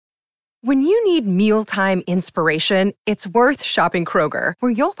When you need mealtime inspiration, it's worth shopping Kroger,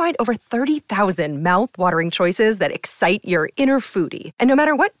 where you'll find over 30,000 mouth-watering choices that excite your inner foodie. And no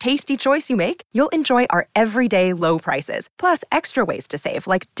matter what tasty choice you make, you'll enjoy our everyday low prices, plus extra ways to save,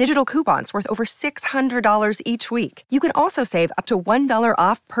 like digital coupons worth over $600 each week. You can also save up to $1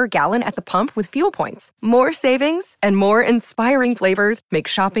 off per gallon at the pump with fuel points. More savings and more inspiring flavors make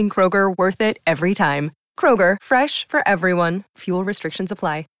shopping Kroger worth it every time. Kroger, fresh for everyone. Fuel restrictions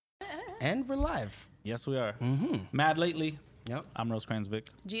apply. And we're live. Yes, we are. Mm-hmm. Mad Lately. Yep. I'm Rose Kranzvik.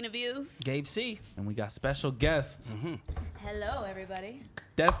 Gina Views. Gabe C. And we got special guest, Hello, everybody.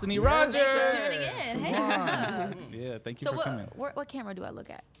 Destiny Rogers. Thanks for tuning in. Hey, what's up? Yeah, thank you So for coming. what camera do I look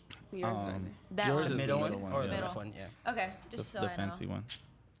at? Yours. That yours one? is The the middle middle one one, or the yeah. left one? Yeah. Okay, just so The I fancy know.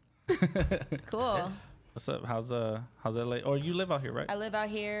 one. Cool. What's up? How's LA? Or you live out here, right? I live out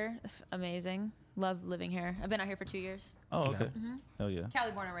here. It's amazing. Love living here. I've been out here for 2 years. Oh, okay. Oh, yeah.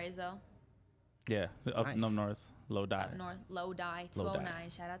 Cali born and raised though. Yeah. So up Nice. north, Lodi. Up north, Lodi, Lodi. 209.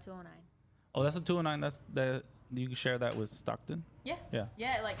 Shout out 209. Oh, that's a 209. That's that. You can share that with Stockton. Yeah. Yeah.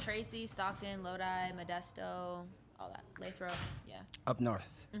 Yeah, like Tracy, Stockton, Lodi, Modesto, all that. Lathrop. Yeah. Up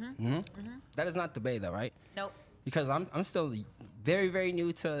north. That is not the Bay, though, right? Nope. Because I'm still very, very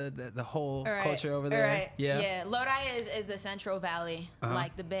new to the whole All right. culture over All there. right. Yeah. Yeah. Lodi is the Central Valley.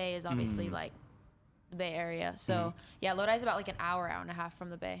 Like the Bay is obviously like the Bay Area. So yeah, Lodi is about like an hour and a half from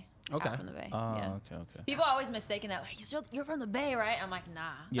the Bay. Okay. Out from the Bay. Oh, yeah. okay. People always mistaken that like you're from the Bay, right? I'm like,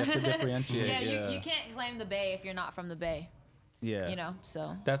 nah. You have to differentiate. Yeah, you can't claim the Bay if you're not from the Bay. Yeah. You know,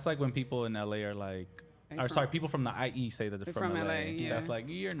 so. That's like when people in LA are like, people from the IE say that they're from LA. yeah. That's like,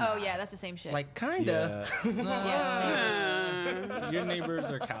 you're not. Oh yeah, that's the same shit. Like, kinda. Yeah. yeah, Your neighbors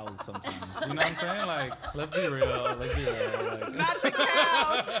are cows sometimes. You know what I'm saying? Like, let's be real. Like, Not the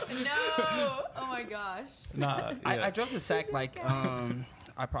cows. same. No. Oh my gosh. nah, yeah. I drove to Sac like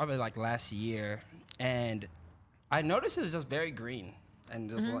I probably like last year, and I noticed it was just very green and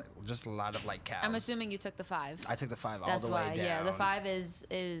just a lot of like cows. I'm assuming you took the 5. I took the 5 all That's the why. way down. Yeah, the 5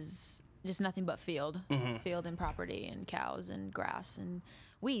 is just nothing but field and property and cows and grass and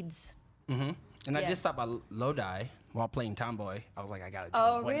weeds. And I Yeah. did stop by Lodi while playing Tomboy. I was like, I gotta do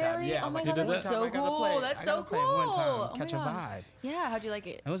Oh it one really? time. Yeah, I Oh was my like, god, did that's that? so I gotta cool. play it. That's I so gotta cool. play it one time, Oh my catch a God. vibe. Yeah, how'd you like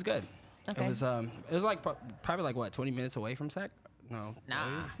it? It was good. Okay. It was like probably like what 20 minutes away from Sac. No.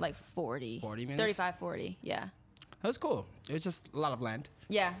 Nah, like 40. 40 minutes? 35, 40. Yeah. It was cool. It was just a lot of land.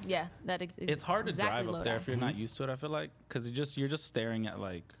 Yeah. It's hard to exactly drive up there if you're not used to it. I feel like because you're just staring at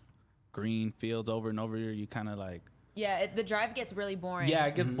like green fields over and over. You kind of like The drive gets really boring. yeah,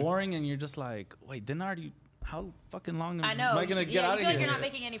 it gets boring and you're just like, wait, didn't I already? How fucking long I know. am I gonna get out you of feel here? like you're not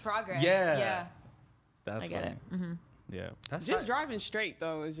making any progress. Yeah. Yeah. That's I get it. funny. Yeah, That's Just driving straight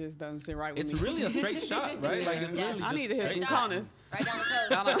though, it just doesn't sit right with it's me. really a straight shot, right? Like it's Yeah. literally I just need to hit straight. some corners. Right down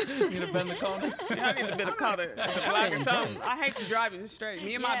the coast. You need to bend the corner. Yeah, I need a bit of color. So I hate you driving straight.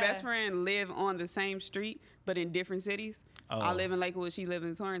 Me and my Yeah. best friend live on the same street, but in different cities. I Oh. live in Lakewood, she lives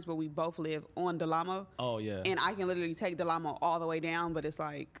in Torrance, but we both live on Delamo. Oh yeah. And I can literally take Delamo all the way down, but it's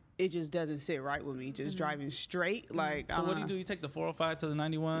like, it just doesn't sit right with me. Just driving straight. Like, So what do you do? You take the 405 to the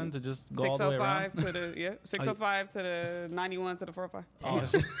 91 to just go all the way 605 around? to the 605 to the 91 to the 405. Oh,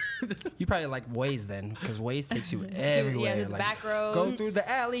 shit. You probably like Waze then, because Waze takes you Yeah, everywhere. through the like, back roads. Go through the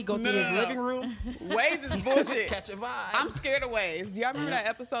alley, go through this No. living room, Waves is bullshit. catch a vibe. I'm scared of waves. Do y'all remember that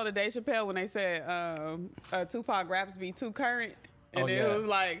episode of Dave Chappelle when they said Tupac raps be too current? And Oh, then yeah.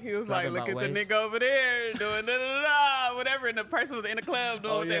 he was like, Rapping look at about the waves. nigga over there doing da da da whatever, and the person was in the club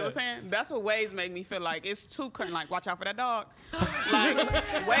doing Oh, what they yeah. were saying. That's what waves make me feel like. It's too current. Like, watch out for that dog.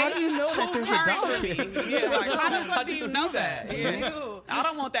 Like, waves do you know is that too there's a current dog for me. here? Yeah, like, how the fuck How'd do you you see know that? that? Yeah. Ew. I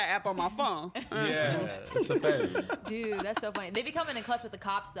don't want that app on my phone. Yeah, it's the feds. Dude, that's so funny. They be coming in clutch with the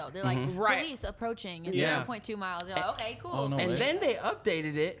cops though. They're like, Right. police approaching at Yeah. 0.2 miles. You're like, okay, cool. Oh, no And way. then they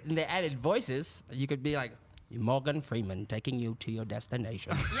updated it and they added voices. You could be like, Morgan Freeman taking you to your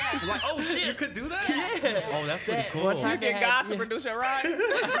destination. Yeah. Like, oh shit, you could do that? Yeah. Oh, that's pretty cool. One You time they get had- God to produce your ride.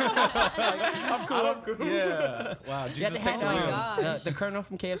 I'm cool. Yeah. Wow. Yeah, Jesus they take had the Oh my wheel. gosh. the colonel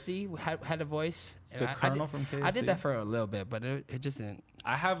from KFC had a voice. And The I colonel did, from KFC? I did that for a little bit, but it just didn't.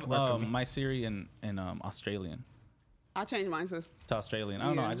 I have Work for me. my Siri in Australian I changed mine too. to Australian. I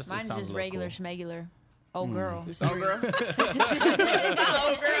don't know. Yeah. I just it Mine's sounds just a little regular cool. schmegular. Oh girl. So, girl.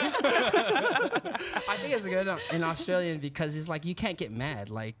 I think it's good in Australian because it's like you can't get mad.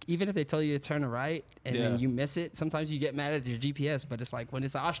 Like even if they tell you to turn right and Yeah. then you miss it, sometimes you get mad at your GPS. But it's like when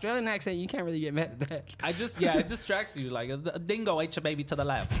it's an Australian accent, you can't really get mad at that. I just it distracts you. Like a dingo ate your baby to the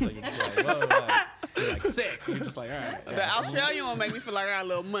left. Like, it's like, whoa, like, You're like sick. You're just like, all right. The Australian one make me feel like I got a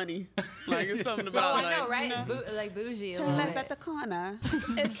little money. Like it's something Oh, about I know, like, right? you know, Like bougie. a turn little left bit. at the corner.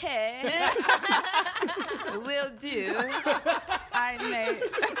 Okay. Will do. I may.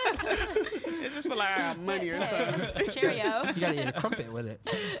 It just feel like I got money or something. Cheerio. You gotta eat a crumpet with it.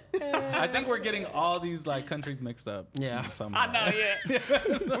 I think we're getting all these like countries mixed up. Yeah. Somehow. I know,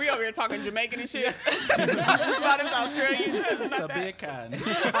 yeah. We over here talking Jamaican and shit. About this Australian. It's a big can.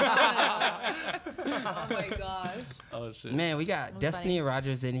 Oh my gosh. Oh shit. Man, we got That's Destiny funny.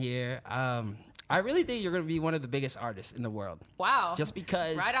 Rogers in here. I really think you're gonna be one of the biggest artists in the world. Wow. Just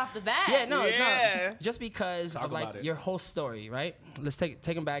because. Right off the bat. Yeah, no, Yeah. no. Just because Talk of like about it. your whole story, right? Let's take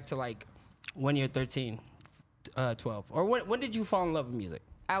them back to like when you're 13, 12, or when did you fall in love with music?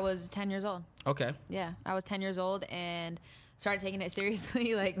 I was 10 years old. Okay, Yeah, I was 10 years old and started taking it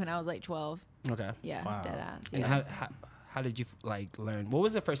seriously like when I was like 12. okay. Yeah, Wow. dead ass. And Yeah. how did you like learn? What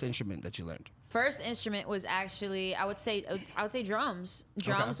was the first instrument that you learned? First instrument was actually I would say drums.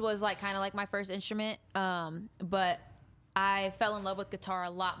 Drums was like kind of like my first instrument, but I fell in love with guitar a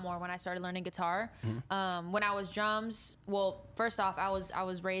lot more when I started learning guitar. When I was drums, well, first off, I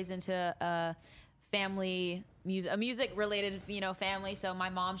was raised into a music related family. So my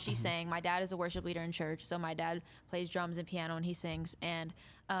mom, she sang. My dad is a worship leader in church, so my dad plays drums and piano and he sings. And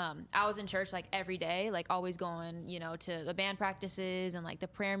I was in church like every day, like always going, to the band practices and like the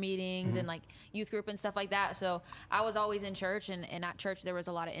prayer meetings and like youth group and stuff like that. So I was always in church, and at church there was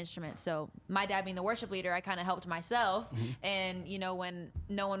a lot of instruments. So my dad being the worship leader, I kind of helped myself. And when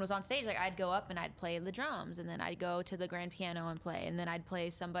no one was on stage, like I'd go up and I'd play the drums, and then I'd go to the grand piano and play, and then I'd play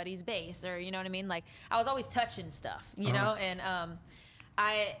somebody's bass, or you know what I mean? Like I was always touching stuff, know, and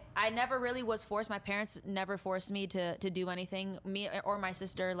I never really was forced. My parents never forced me to do anything. Me or my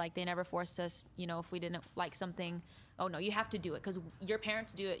sister, like they never forced us, if we didn't like something, oh no, you have to do it because your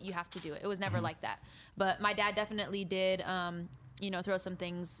parents do it, you have to do it. It was never like that. But my dad definitely did, throw some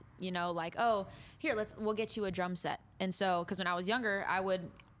things, like, oh, here, we'll get you a drum set. And so, because when I was younger, I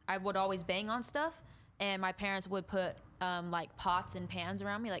would always bang on stuff, and my parents would put like pots and pans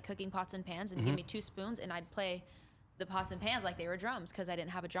around me, like cooking pots and pans, and give me 2 spoons, and I'd play the pots and pans like they were drums because I didn't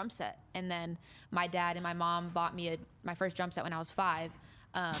have a drum set. And then my dad and my mom bought me my first drum set when I was 5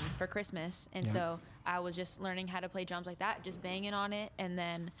 for Christmas. And so I was just learning how to play drums like that, just banging on it. And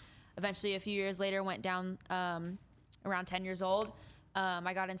then eventually a few years later went down around 10 years old.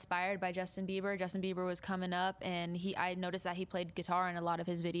 I got inspired by Justin Bieber. Justin Bieber was coming up, and I noticed that he played guitar in a lot of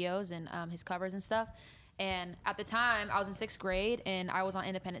his videos and his covers and stuff. And at the time, I was in 6th grade, and I was on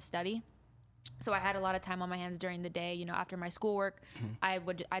independent study. So I had a lot of time on my hands during the day, after my schoolwork. I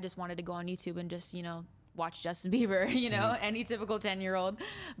just wanted to go on YouTube and just, watch Justin Bieber, any typical 10-year-old.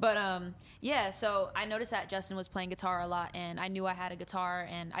 But so I noticed that Justin was playing guitar a lot, and I knew I had a guitar,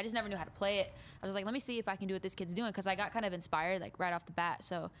 and I just never knew how to play it. I was like, let me see if I can do what this kid's doing, because I got kind of inspired like right off the bat.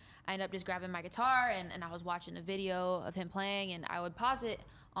 So I ended up just grabbing my guitar, and I was watching a video of him playing, and I would pause it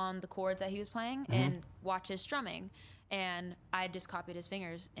on the chords that he was playing and watch his strumming. And I just copied his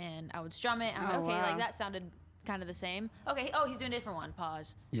fingers, and I would strum it. I'm like, okay, wow. like that sounded kind of the same. Okay, oh, he's doing a different one.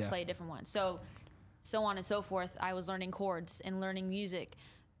 Pause. Yeah. Play a different one. So on and so forth. I was learning chords and learning music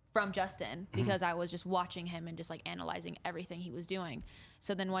from Justin because I was just watching him and just like analyzing everything he was doing.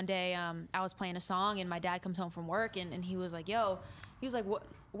 So then one day I was playing a song, and my dad comes home from work, and he was like, yo, he was like,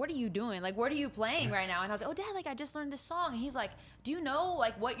 what are you doing? Like, what are you playing right now? And I was like, oh, Dad, like, I just learned this song. And he's like, do you know,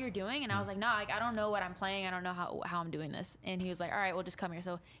 like, what you're doing? And I was like, nah, like, I don't know what I'm playing. I don't know how I'm doing this. And he was like, all right, well, just come here.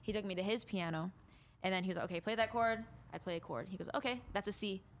 So he took me to his piano, and then he was like, okay, play that chord. I'd play a chord. He goes, okay, that's a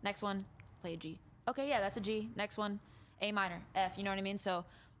C. Next one, play a G. Okay, yeah, that's a G. Next one, A minor, F. You know what I mean? So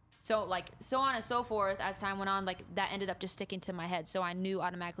like, so on and so forth. As time went on, like, that ended up just sticking to my head. So I knew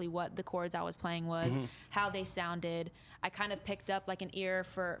automatically what the chords I was playing was, how they sounded. I kind of picked up like an ear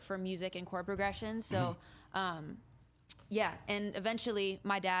for music and chord progression. So, yeah. And eventually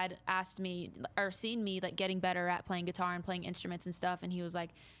my dad asked me, or seen me like getting better at playing guitar and playing instruments and stuff. And he was like,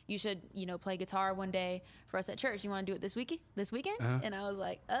 you should, play guitar one day for us at church. You want to do it this weekend? And I was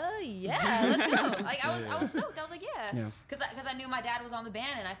like, yeah, let's go. Like I was stoked. I was like, yeah. Cause I knew my dad was on the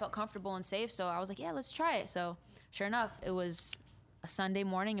band, and I felt comfortable and safe. So I was like, yeah, let's try it. So sure enough, it was a Sunday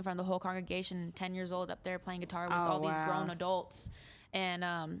morning in front of the whole congregation, 10 years old, up there playing guitar with all these grown adults. And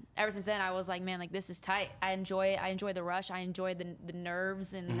ever since then, I was like, man, like, this is tight. I enjoy the rush. I enjoy the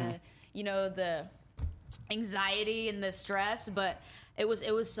nerves and the anxiety and the stress. But it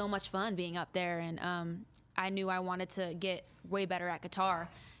was so much fun being up there. And I knew I wanted to get way better at guitar.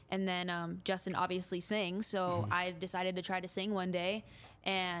 And then Justin obviously sings, so I decided to try to sing one day.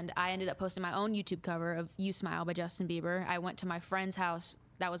 And I ended up posting my own YouTube cover of You Smile by Justin Bieber. I went to my friend's house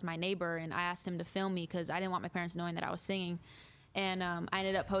that was my neighbor, and I asked him to film me because I didn't want my parents knowing that I was singing. And I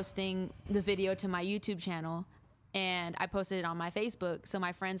ended up posting the video to my YouTube channel, and I posted it on my Facebook so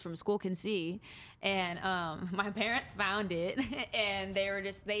my friends from school can see. And my parents found it, and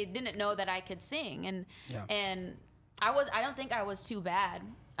they didn't know that I could sing. And I don't think I was too bad.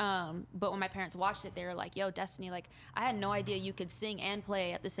 But when my parents watched it, they were like, yo, Destiny, like, I had no idea you could sing and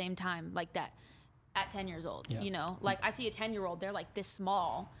play at the same time like that at 10 years old, you know? Like, I see a 10-year-old, they're like this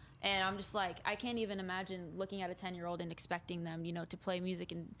small, and I'm just like, I can't even imagine looking at a 10-year-old and expecting them, you know, to play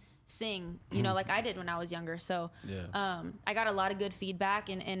music and sing, you know, like I did when I was younger. So I got a lot of good feedback,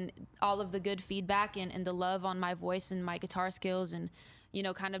 and all of the good feedback and the love on my voice and my guitar skills, and, you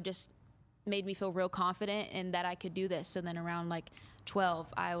know, kind of just made me feel real confident in that I could do this. So then around like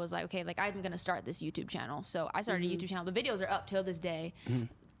 12, I was like, okay, like I'm gonna start this YouTube channel. So I started a YouTube channel. The videos are up till this day.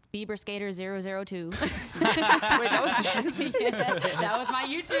 Bieber Skater 002. Wait, that was my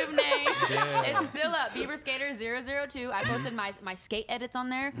YouTube name. It's still up. Bieber Skater 002. I posted my skate edits on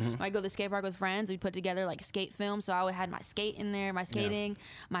there. When I go to the skate park with friends, we put together like skate films. So I had my skate in there, my skating,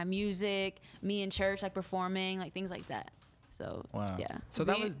 my music, me in church, like performing, like things like that. So yeah. So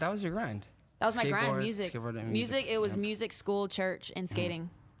that was your grind. That was my grind. Skateboard and Music. It was music, school, church, and skating.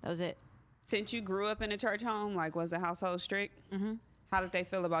 That was it. Since you grew up in a church home, like, was the household strict? How did they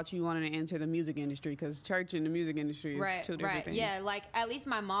feel about you wanting to enter the music industry? Because church and the music industry is two different things. Yeah, like at least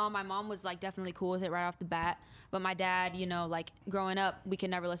my mom was like definitely cool with it right off the bat. But my dad, you know, like growing up, we could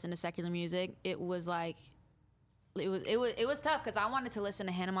never listen to secular music. It was like, it was tough because I wanted to listen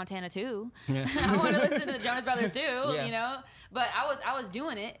to Hannah Montana too. Yeah. I wanted to listen to the Jonas Brothers too, you know. But I was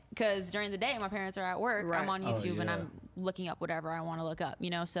doing it because during the day my parents are at work. Right. I'm on YouTube and I'm looking up whatever I want to look up, you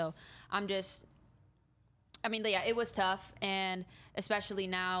know. So I'm just, I mean, yeah, it was tough, and especially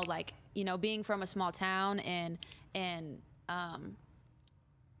now, like, you know, being from a small town and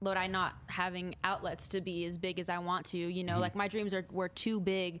Lodi not having outlets to be as big as I want to, you know, like my dreams were too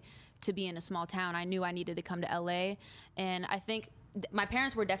big to be in a small town. I knew I needed to come to LA, and I think my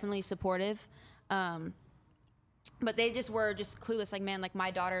parents were definitely supportive, but they just were clueless. Like, man, like my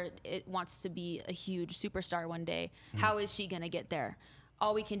daughter, it wants to be a huge superstar one day. How is she gonna get there?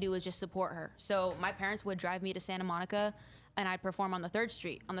 All we can do is just support her. So my parents would drive me to Santa Monica, and I'd perform on the 3rd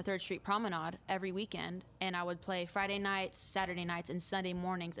Street Promenade every weekend, and I would play Friday nights, Saturday nights, and Sunday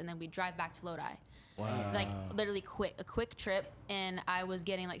mornings, and then we'd drive back to Lodi. Wow. Like literally a quick trip, and I was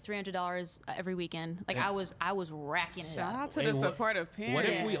getting like $300 every weekend. Like I was racking it up. Shout out to the supportive parents. What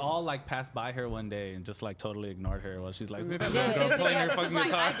if we all like passed by her one day and just like totally ignored her while she's like, this is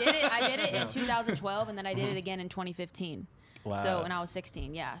like, I did it in 2012, and then I did it again in 2015. Wow. So when I was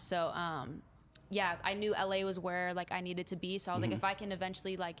 16, yeah. So yeah, I knew LA was where like I needed to be. So I was like, if I can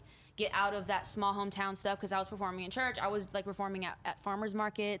eventually like get out of that small hometown stuff, because I was performing in church, I was like performing at farmers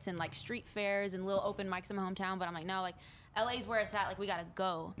markets and like street fairs and little open mics in my hometown. But I'm like, no, like LA's where it's at. Like we gotta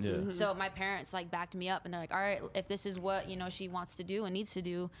go. Yeah. So my parents like backed me up, and they're like, all right, if this is what, you know, she wants to do and needs to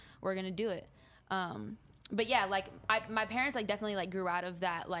do, we're gonna do it. But yeah, like my parents like definitely like grew out of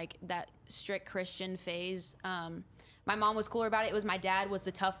that like that strict Christian phase. My mom was cooler about it. It was my dad was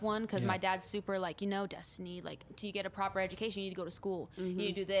the tough one, because my dad's super like, you know, Destiny, like, till you get a proper education, you need to go to school. You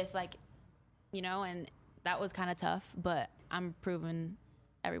need to do this, like, you know, and that was kind of tough, but I'm proving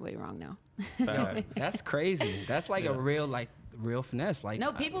everybody wrong now. That's crazy. That's like a real finesse. Like,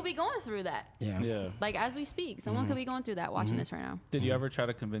 no, people be going through that. Yeah. Like as we speak, someone could be going through that watching this right now. Did you ever try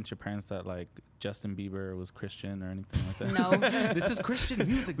to convince your parents that like Justin Bieber was Christian or anything like that? No. This is Christian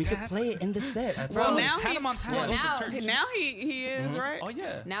music. We could play it in the set. Bro, now Hannah Montana. now he is right. Oh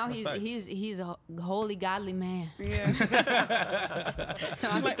yeah. Now he's a holy godly man. Yeah. So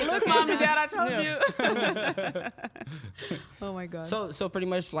I think Look, mom and dad, I told you. Oh my god. So pretty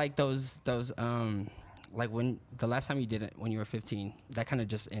much like those like when the last time you did it when you were 15, that kind of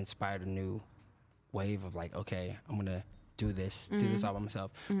just inspired a new wave of like, okay, I'm gonna do this all by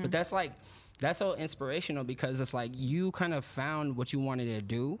myself. But that's so inspirational, because it's like you kind of found what you wanted to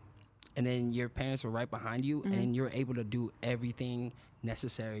do, and then your parents were right behind you, and you're able to do everything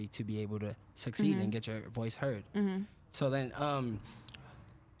necessary to be able to succeed and get your voice heard. So then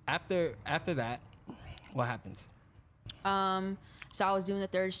after that, what happens? So I was doing the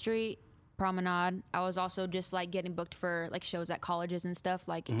 3rd Street Promenade. I was also just like getting booked for like shows at colleges and stuff,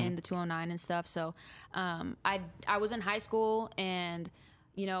 like in the 209 and stuff. So I was in high school, and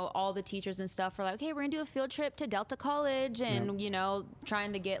you know, all the teachers and stuff were like, okay, we're gonna do a field trip to Delta College, and you know,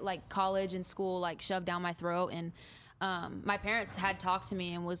 trying to get like college and school like shoved down my throat. And my parents had talked to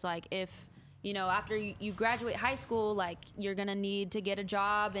me and was like, if you know, after you graduate high school, like you're gonna need to get a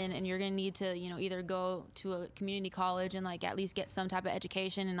job and you're gonna need to, you know, either go to a community college and like at least get some type of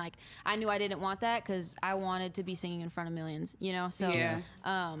education. And like I knew I didn't want that because I wanted to be singing in front of millions, you know. So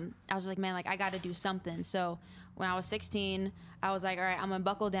I was like, man, like I got to do something. So when I was 16, I was like, all right, I'm gonna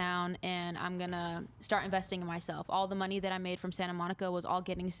buckle down and I'm gonna start investing in myself. All the money that I made from Santa Monica was all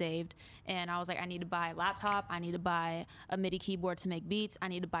getting saved. And I was like, I need to buy a laptop. I need to buy a MIDI keyboard to make beats. I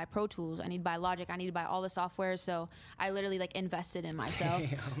need to buy Pro Tools. I need to buy Logic. I need to buy all the software. So I literally like invested in myself.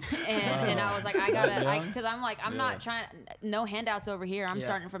 And I was like, I gotta, cause I'm like, I'm not trying, no handouts over here. I'm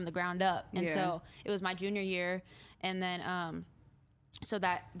starting from the ground up. And so it was my junior year. And then, so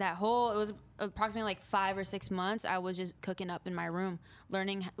that whole, it was approximately like 5 or 6 months, I was just cooking up in my room,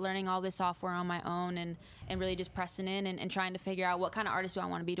 learning all this software on my own and really just pressing in and trying to figure out what kind of artist do I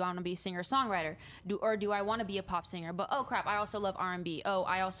want to be. Do I want to be a singer-songwriter? Do I want to be a pop singer? But oh crap, I also love R&B. Oh,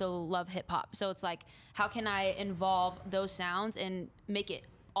 I also love hip hop. So it's like, how can I involve those sounds and make it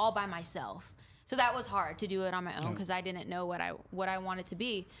all by myself? So that was hard to do it on my own because I didn't know what I wanted to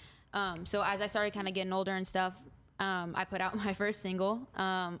be. So as I started kind of getting older and stuff, I put out my first single,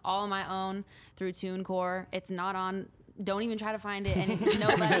 all on my own through TuneCore. It's not on, don't even try to find it. And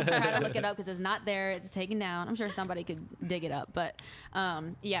nobody try to look it up because it's not there. It's taken down. I'm sure somebody could dig it up. But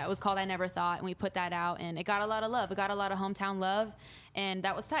it was called I Never Thought. And we put that out and it got a lot of love. It got a lot of hometown love. And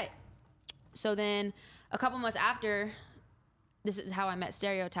that was tight. So then a couple months after, this is how I met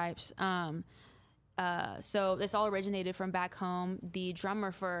Stereotypes. So this all originated from back home. The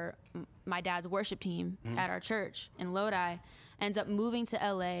drummer for my dad's worship team at our church in Lodi ends up moving to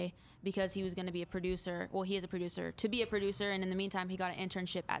LA because he was going to be a producer. Well, he is a producer, to be a producer. And in the meantime, he got an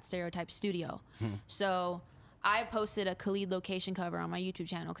internship at Stereotype Studio. So I posted a Khalid location cover on my YouTube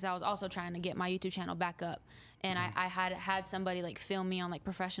channel because I was also trying to get my YouTube channel back up. And I had somebody like film me on like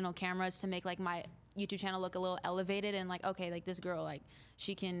professional cameras to make like my YouTube channel look a little elevated and like, okay, like this girl, like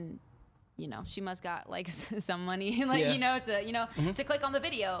she can, you know, she must got like some money, like, you know, to click on the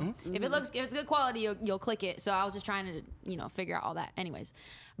video. If it's good quality, you'll click it. So I was just trying to, you know, figure out all that anyways.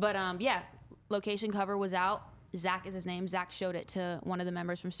 But location cover was out. Zach is his name. Zach showed it to one of the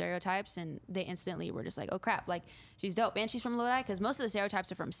members from Stereotypes and they instantly were just like, oh crap, like she's dope. And she's from Lodi because most of the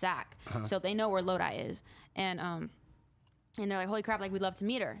Stereotypes are from SAC. So they know where Lodi is. And they're like, holy crap, like, we'd love to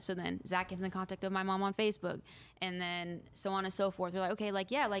meet her. So then Zach gets in contact with my mom on Facebook. And then so on and so forth. They're like, okay,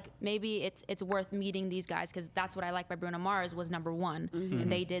 like, yeah, like, maybe it's worth meeting these guys because That's What I Like by Bruno Mars was #1.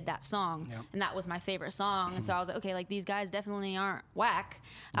 And they did that song. And that was my favorite song. And so I was like, okay, like, these guys definitely aren't whack.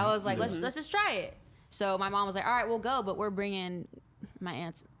 I was like, let's just try it. So my mom was like, all right, we'll go. But we're bringing my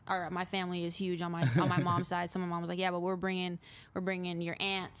aunts. My family is huge on my mom's side. So my mom was like, yeah, but we're bringing your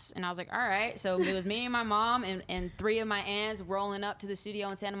aunts. And I was like, all right. So it was me and my mom and 3 of my aunts rolling up to the studio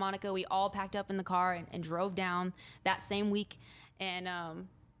in Santa Monica. We all packed up in the car and drove down that same week. And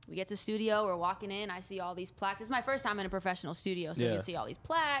we get to the studio. We're walking in. I see all these plaques. It's my first time in a professional studio. So you see all these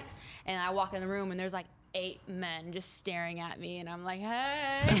plaques. And I walk in the room and there's like 8 men just staring at me, and I'm like,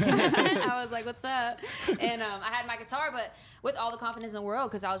 hey. I was like, what's up? And I had my guitar, but with all the confidence in the world,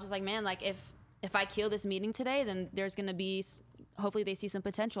 because I was just like, man, like if I kill this meeting today, then there's gonna be, hopefully they see some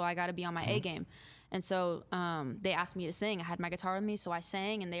potential. I gotta be on my A game. And so they asked me to sing. I had my guitar with me, so I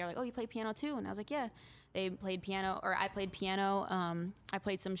sang, and they were like, oh, you play piano too? And I was like, yeah. They played piano, or I played piano. I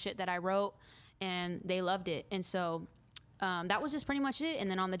played some shit that I wrote, and they loved it. And so that was just pretty much it. And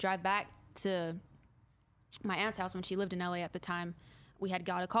then on the drive back to my aunt's house when she lived in LA at the time, we had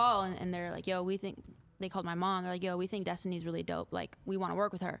got a call and they're like, yo, they called my mom. They're like, yo, we think Destiny's really dope. Like, we want to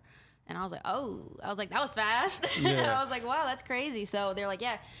work with her. And I was like, that was fast. I was like, wow, that's crazy. So they're like,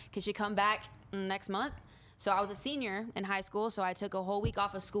 yeah, could you come back next month? So I was a senior in high school, so I took a whole week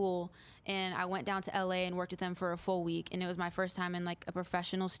off of school and I went down to LA and worked with them for a full week. And it was my first time in like a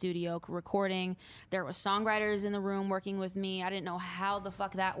professional studio recording. There was songwriters in the room working with me. I didn't know how the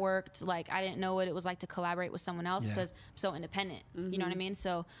fuck that worked. Like, I didn't know what it was like to collaborate with someone else because I'm so independent. You know what I mean?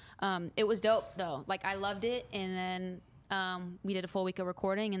 So it was dope though. Like, I loved it. And then we did a full week of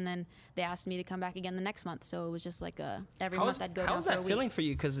recording, and then they asked me to come back again the next month. So it was just like every month I'd go down for a week. How's that feeling for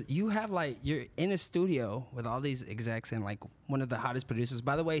you? Because you have you're in a studio with all these execs and like one of the hottest producers.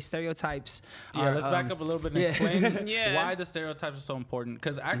 By the way, Stereotypes. Let's back up a little bit and explain why the Stereotypes are so important.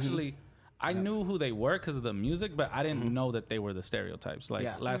 Because actually, I knew who they were because of the music, but I didn't know that they were the Stereotypes.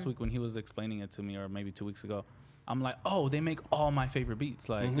 Like last week when he was explaining it to me, or maybe 2 weeks ago, I'm like, oh, they make all my favorite beats.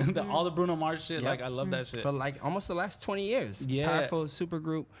 Like, all the Bruno Mars shit. Like, I love that shit. For like almost the last 20 years. Yeah. Powerful super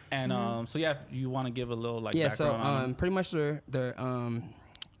group. And so, yeah, if you want to give a little like background on pretty much they're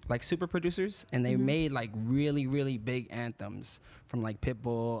like super producers, and they made like really, really big anthems from like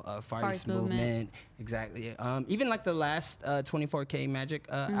Pitbull, Far East Movement, exactly. Even like the last 24K Magic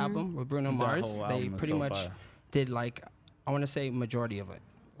album with Bruno Mars, they pretty much did like, I want to say majority of it.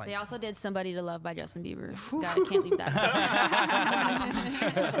 Like, they also did "Somebody to Love" by Justin Bieber. God, I can't leave that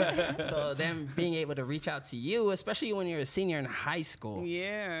out. So them being able to reach out to you, especially when you're a senior in high school.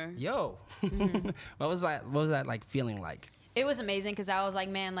 Yeah. Yo, what was that like feeling like? It was amazing because I was like,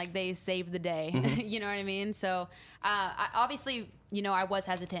 man, like they saved the day. You know what I mean? So I obviously, you know, I was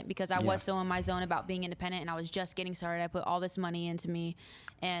hesitant because I was so in my zone about being independent and I was just getting started. I put all this money into me.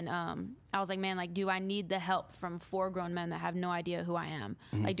 And I was like, man, like, do I need the help from 4 grown men that have no idea who I am?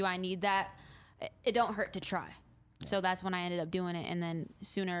 Like, do I need that? It don't hurt to try. So that's when I ended up doing it. And then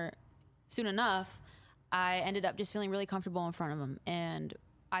soon enough, I ended up just feeling really comfortable in front of them. And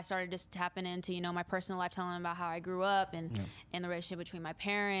I started just tapping into, you know, my personal life, telling them about how I grew up and the relationship between my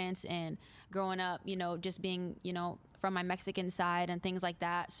parents and growing up, you know, just being, you know, from my Mexican side and things like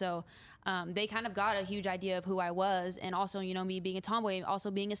that. So they kind of got a huge idea of who I was, and also, you know, me being a tomboy,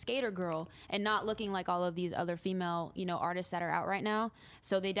 also being a skater girl and not looking like all of these other female, you know, artists that are out right now.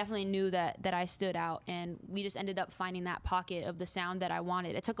 So they definitely knew that I stood out, and we just ended up finding that pocket of the sound that I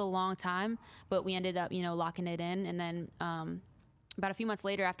wanted. It took a long time, but we ended up, you know, locking it in. And then about a few months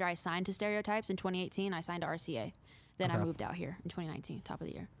later, after I signed to Stereotypes in 2018, I signed to RCA. Then I moved out here in 2019, top of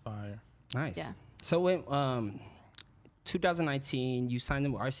the year. Fire. Nice. Yeah. So when 2019, you signed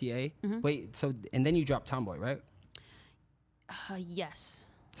them with RCA. Wait, so and then you dropped Tomboy, right? Yes.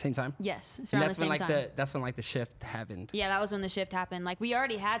 Same time. Yes. It's And around that's the same when like time. that's when like the shift happened. Yeah, that was when the shift happened. Like we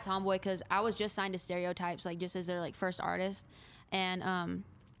already had Tomboy because I was just signed to Stereotypes, like just as their like first artist, and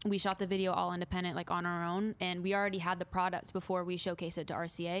we shot the video all independent, like on our own, and we already had the product before we showcased it to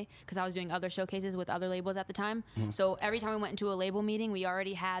RCA because I was doing other showcases with other labels at the time. So every time we went into a label meeting, we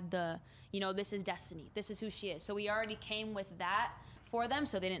already had the, you know, this is Destiny, this is who she is. So we already came with that for them,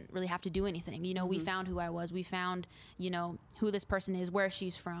 so they didn't really have to do anything. You know, we found who I was. We found, you know, who this person is, where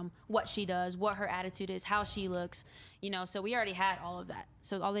she's from, what she does, what her attitude is, how she looks, you know, so we already had all of that.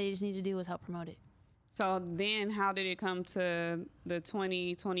 So all they just needed to do was help promote it. So then how did it come to the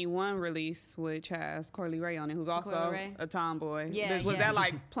 2021 release, which has Coily Ray on it, who's also a tomboy? Yeah, Was that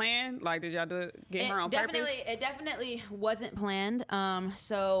like planned? Like, did y'all get her on purpose? It definitely wasn't planned.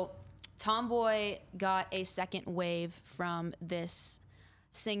 So Tomboy got a second wave from this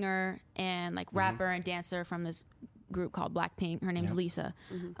singer and like rapper and dancer from this group called Blackpink. Her name's Lisa.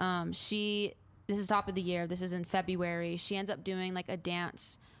 This is top of the year. This is in February. She ends up doing like a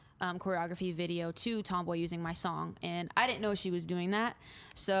dance choreography video to Tomboy using my song, and I didn't know she was doing that.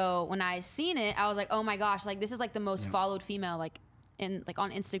 So when I seen it, I was like, oh my gosh, like this is like the most followed female like in like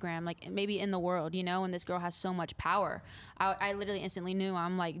on Instagram, like maybe in the world, you know, and this girl has so much power. I literally instantly knew.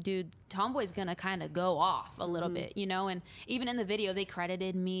 I'm like, dude, Tomboy's gonna kind of go off a little bit, you know. And even in the video, they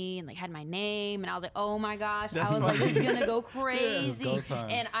credited me and like had my name, and I was like, oh my gosh, I was like, this is gonna go crazy.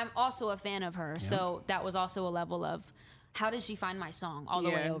 And I'm also a fan of her, so that was also a level of how did she find my song all the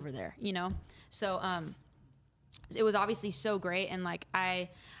way over there, you know? So it was obviously so great, and like I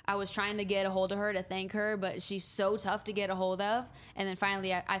was trying to get a hold of her to thank her, but she's so tough to get a hold of. And then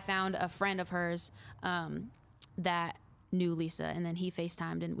finally I found a friend of hers that knew Lisa, and then he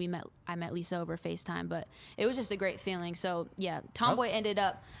FaceTimed, and I met Lisa over FaceTime, but it was just a great feeling. So yeah, Tomboy ended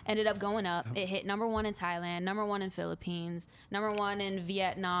up going up. It hit #1 in Thailand, #1 in Philippines, #1 in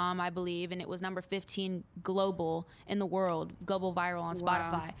Vietnam, I believe, and it was number 15 global in the world, global viral on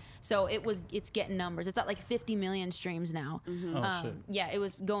Spotify. So it's getting numbers. It's at like 50 million streams now. Shit. Yeah, it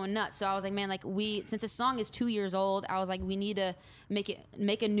was going nuts. So I was like, man, like since the song is 2 years old, I was like, we need to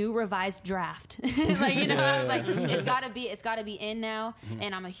make a new revised draft. Like, you know, I was like, it's gotta be in now.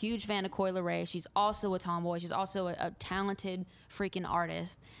 And I'm a huge fan of Coily Ray. She's also a tomboy. She's also a talented freaking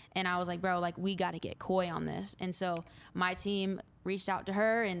artist. And I was like, bro, like we gotta get Coy on this. And so my team reached out to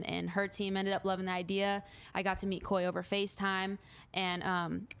her, and her team ended up loving the idea. I got to meet Coy over FaceTime,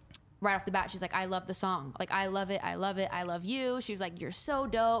 and right off the bat, she was like, I love the song. Like, I love it. I love it. I love you. She was like, you're so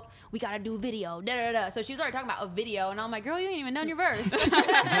dope. We got to do a video. Da, da, da. So she was already talking about a video. And I'm like, girl, you ain't even done your verse.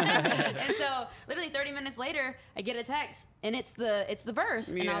 And so literally 30 minutes later, I get a text, and it's the verse.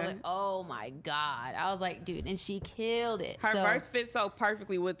 And I was like, oh my God. I was like, dude, and she killed it. Her verse fits so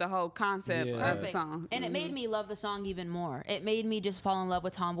perfectly with the whole concept of the song. And it made me love the song even more. It made me just fall in love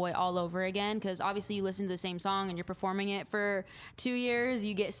with Tomboy all over again, because obviously you listen to the same song and you're performing it for 2 years,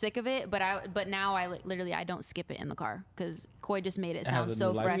 you get sick of it. But now I literally don't skip it in the car, because Coy just made it sound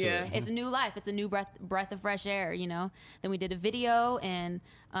so fresh. It's a new life. It's a new breath of fresh air, you know. Then we did a video, and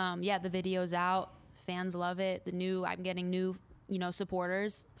the video's out. Fans love it. I'm getting new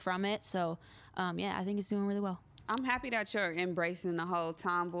supporters from it. So, yeah, I think it's doing really well. I'm happy that you're embracing the whole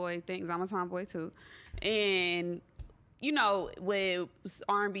tomboy things. I'm a tomboy too. And, with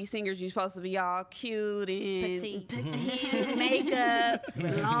R&B singers, you're supposed to be all cute and petite makeup,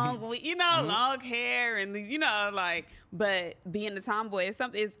 long hair and, but being a tomboy is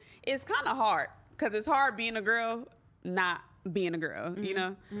something, it's kind of hard because it's hard being a girl, not being a girl,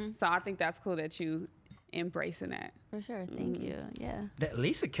 So I think that's cool that you embracing that. For sure. Thank you. Yeah.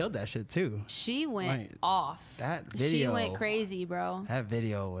 Lisa killed that shit too. She went off. That video. She went crazy, bro. That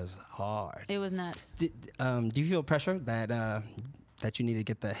video was hard. It was nuts. Do you feel pressure that you need to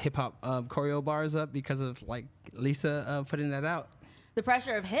get the hip hop choreo bars up because of Lisa putting that out? The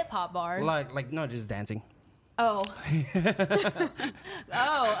pressure of hip hop bars. No, just dancing. Oh. When you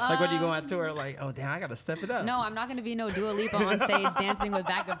go on tour, oh damn, I gotta step it up. No, I'm not gonna be no Dua Lipa on stage dancing with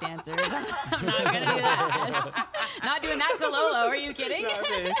backup dancers. I'm not gonna do that. Not doing that to Lolo. Are you kidding? No,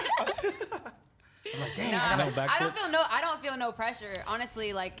 okay. I'm damn. I don't feel no pressure.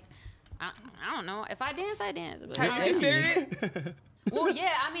 Honestly, I don't know. If I dance, I dance. But have you considered it? Well,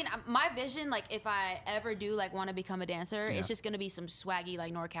 yeah, I mean, my vision, if I ever do, want to become a dancer, it's just going to be some swaggy,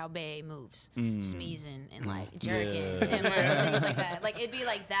 NorCal Bay moves, smeezing and, jerking and, things like that. It'd be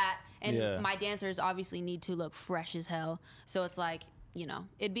like that, and my dancers obviously need to look fresh as hell, so it's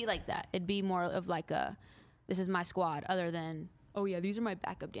it'd be like that. It'd be more of this is my squad, other than, oh, yeah, these are my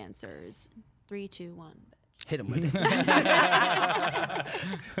backup dancers. 3, 2, 1. Hit him with it.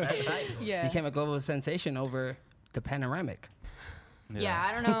 That's tight. Yeah. Became a global sensation over the Panoramic. Yeah,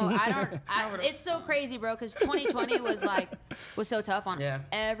 I don't know. It's so crazy, bro, because 2020 was so tough on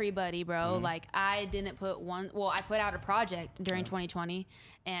everybody, bro. I didn't put I put out a project during 2020,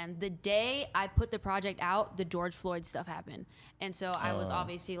 and the day I put the project out, the George Floyd stuff happened. And so I was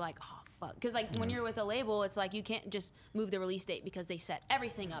obviously oh, fuck. Because, when you're with a label, it's you can't just move the release date because they set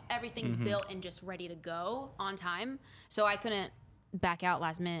everything up. Everything's built and just ready to go on time. So I couldn't back out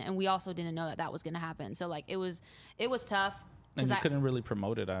last minute, and we also didn't know that was going to happen. So, it was tough. And you couldn't really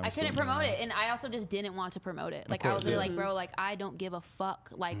promote it. I couldn't promote it, and I also just didn't want to promote it. I was really bro, I don't give a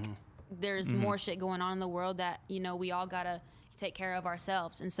fuck. There's more shit going on in the world that we all gotta take care of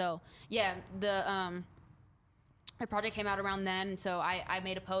ourselves. And so, yeah, the project came out around then, and so I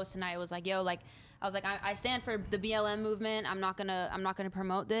made a post, and I was like, yo, I stand for the BLM movement. I'm not gonna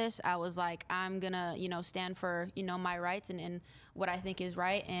promote this. I was I'm gonna stand for my rights and what I think is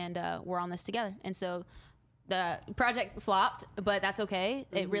right, and we're on this together. And so the project flopped, but that's okay.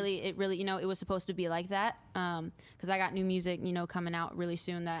 It really, it was supposed to be like that. Cause I got new music, coming out really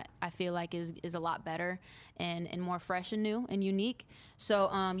soon that I feel is a lot better and more fresh and new and unique.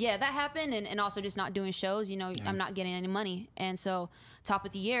 So, yeah, that happened. And also just not doing shows, I'm not getting any money. And so top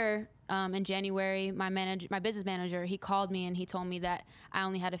of the year, in January, my business manager, he called me and he told me that I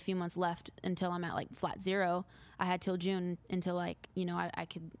only had a few months left until I'm at flat zero. I had till June until I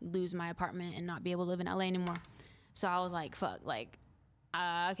could lose my apartment and not be able to live in LA anymore. So I was like, fuck,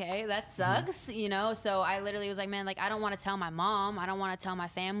 okay, that sucks, So I literally was like, man, I don't want to tell my mom. I don't want to tell my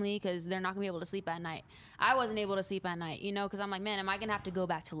family because they're not gonna be able to sleep at night. I wasn't able to sleep at night, because I'm like, man, am I gonna have to go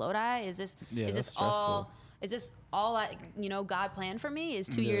back to Lodi? Is this all God planned for me is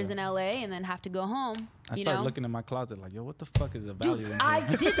 2 years in LA and then have to go home. I started looking in my closet yo, what the fuck is the value in here? I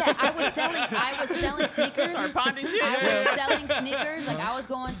did that. I was selling sneakers. I was selling sneakers. I was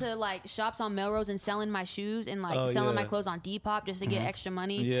going to shops on Melrose and selling my shoes and selling my clothes on Depop just to get extra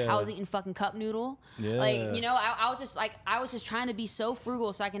money. Yeah. I was eating fucking cup noodle. Yeah. I was just I was just trying to be so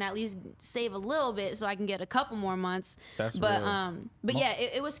frugal so I can at least save a little bit so I can get a couple more months. That's real. But yeah,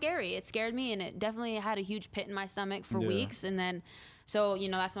 it was scary. It scared me, and it definitely had a huge pit in my stomach for weeks. And then so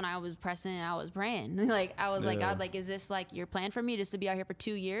that's when I was pressing and I was praying. I was like, God, is this your plan for me just to be out here for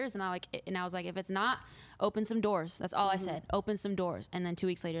 2 years? And I was like, if it's not, open some doors. That's all I said. Open some doors. And then 2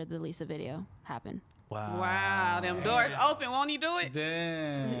 weeks later, the Lisa video happened. Wow, them doors open. Won't he do it?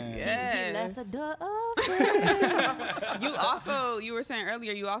 Damn. Yes. He left the door open. You were saying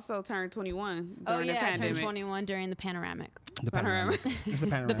earlier, you also turned 21 during the pandemic. I turned 21 during the Panoramic. The Panoramic. It's the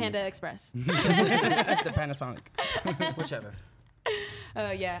Panoramic. The Panda Express. The Panasonic. Whichever.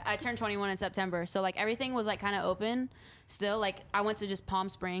 Yeah, I turned 21 in September, so everything was kind of open still. I went to just Palm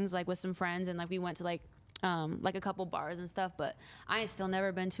Springs with some friends, and we went to a couple bars and stuff, but I ain't still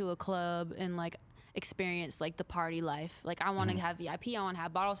never been to a club and experience the party life. I want to have VIP, I want to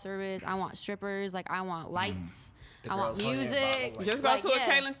have bottle service, I want strippers, I want lights, I want music. Just go to a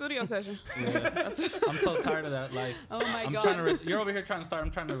Kaylin studio session. Yeah. I'm so tired of that life. Oh my I'm God. trying to. You're over here trying to start.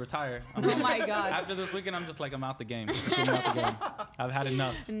 I'm trying to retire. Oh my God. After this weekend, I'm just like, I'm out the game. I'm out the game. I've had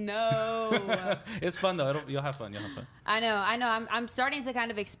enough. No. It's fun though. You'll have fun. You'll have fun. I know. I'm starting to kind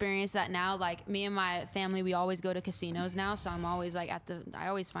of experience that now. Like me and my family, we always go to casinos now. So I'm always like I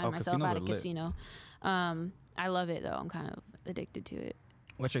always find myself at a casino. I love it though. I'm kind of addicted to it.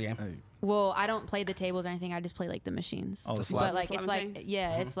 What's your game? Well, I don't play the tables or anything. I just play like the machines. Oh, the but slots. like it's like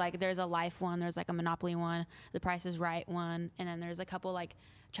it's like there's a life one, there's like a Monopoly one, the Price is Right one, and then there's a couple like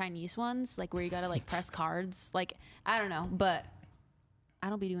Chinese ones, like where you gotta like press cards. Like I don't know, but I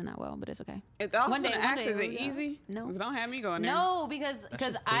don't be doing that well, but it's okay. Is it easy? No. Don't have me going there. No, because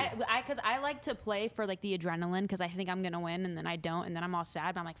I like to play for like the adrenaline because I think I'm gonna win and then I don't and then I'm all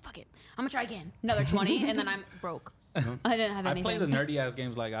sad. But I'm like, fuck it, I'm gonna try again, another 20, and then I'm broke. I didn't have anything. I play the nerdy ass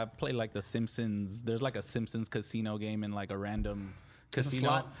games. Like I play like the Simpsons. There's like a Simpsons casino game in like a random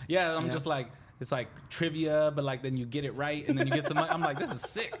casino. Yeah, I'm just like, it's like trivia, but like then you get it right and then you get some money. I'm like, this is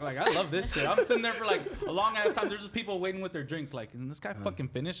sick. Like I love this shit. I'm sitting there for like a long ass time. There's just people waiting with their drinks. Like, isn't this guy fucking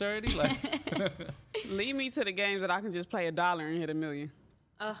finished already? Like, lead me to the games that I can just play $1 and hit $1 million.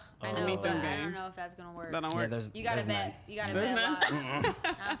 Ugh, I know, but I don't know if that's gonna work. That don't work. You gotta bet. You gotta bet a lot.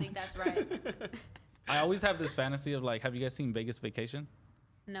 I don't think that's right. I always have this fantasy of like, have you guys seen Vegas Vacation?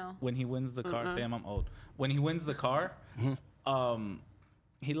 No. When he wins the car, damn, I'm old. When he wins the car, he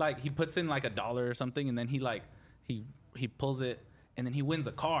puts in like $1 or something, and then he pulls it, and then he wins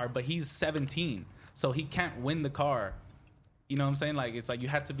a car, but he's 17, so he can't win the car. You know what I'm saying? Like it's like you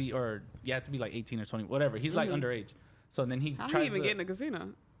have to be like 18 or 20, whatever. He's like underage. So then he tries to even get in a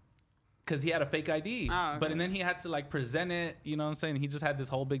casino. Because he had a fake ID, okay. But and then he had to like present it. You know what I'm saying? He just had this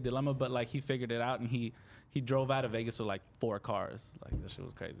whole big dilemma, but like he figured it out, and he drove out of Vegas with like 4 cars. Like this shit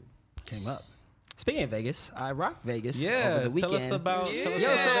was crazy. Came up. Speaking of Vegas, I rocked Vegas over the weekend. Tell us about.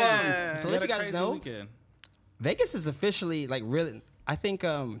 To let you guys know, Vegas is officially like really. I think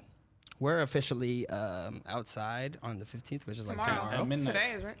we're officially outside on the 15th, which is like tomorrow. At midnight.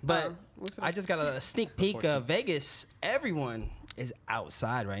 Today is right. But I just got a sneak peek of Vegas. Everyone is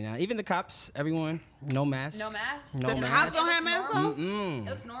outside right now. Even the cops. Everyone. No mask. No mask. No the mask. cops don't have masks on? It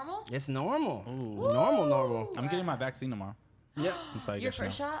looks normal. It's normal. Normal. I'm getting my vaccine tomorrow. Yep. Your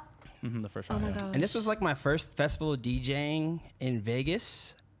first shot? The first shot. Oh my god. And this was like my first festival DJing in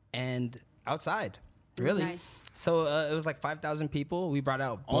Vegas and outside. Really. Nice. So it was like 5,000 people. We brought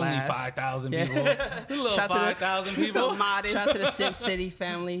out Blast. Only 5,000 people. Little 5,000 people. So modest. Shout out to the Sim City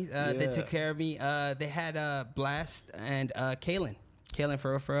family. They took care of me. They had Blast and Kaylin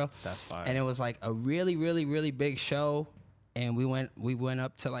for real. That's fire. And it was like a really, really, really big show. And we went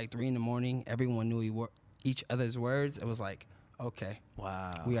up to like 3 a.m. Everyone knew each other's words. It was like, okay.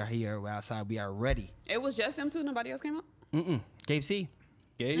 Wow. We are here. We're outside. We are ready. It was just them two. Nobody else came up? Gabe C.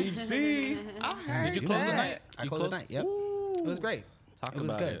 Gabe C. Did you close the night? I closed the night. Yep. It was great. It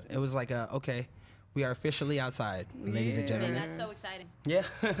was good. It was like okay, we are officially outside, ladies and Man, gentlemen. that's so exciting. Yeah.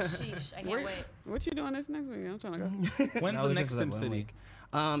 Sheesh, I can't wait. What you doing this next week? I'm trying to go. When's the next Sim City?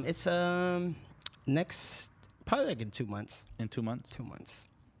 It's next probably like in 2 months. In 2 months? 2 months.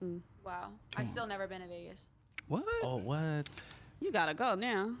 Wow. I still never been to Vegas. What? Oh, what? You gotta go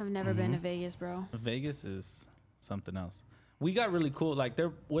now. I've never been to Vegas, bro. Vegas is something else. We got really cool. Like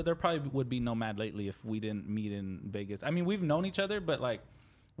there probably would be no Mad Lately if we didn't meet in Vegas. I mean, we've known each other, but like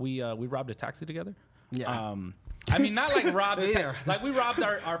we robbed a taxi together. Yeah. I mean, not like robbed the taxi. Like we robbed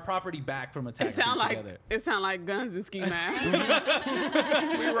our property back from a taxi together. It sound like guns and ski masks.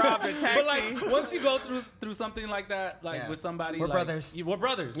 We robbed a taxi. But like once you go through something like that, like with somebody, we're like, brothers. We're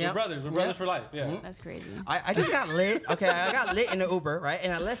brothers. Yep. We're brothers. We're brothers for life. Yeah. That's crazy. I just got lit. Okay, I got lit in the Uber, right?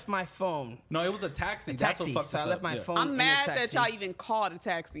 And I left my phone. No, it was a taxi. That's what fucked us so I left up. my phone. I'm in mad the taxi. that y'all even called a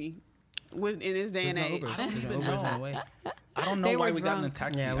taxi in this day and age. There's no Ubers on the way. I don't know They why were we got in a drunk.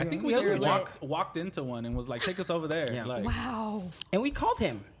 taxi. Yeah, I think we we just were walked into one and was like, take us over there. Yeah. Like, Wow. And we called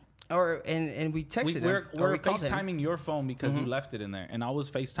him, and we texted him. we're we called him. FaceTiming your phone because you left it in there, and I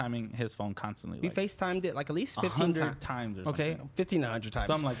was FaceTiming his phone constantly. We like FaceTimed it like at least 15 100 times or something. Okay, 1,500 times.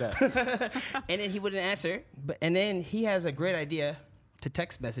 Something like that. And then he wouldn't answer. And then he has a great idea to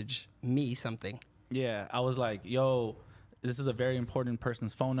text message me something. Yeah, I was like, yo, this is a very important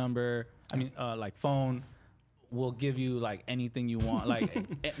person's phone number. I mean, like phone. We'll give you like anything you want. Like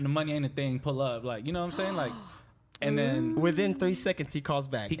the money ain't a thing. Pull up. Like, you know what I'm saying? Like, and then Within 3 seconds, he calls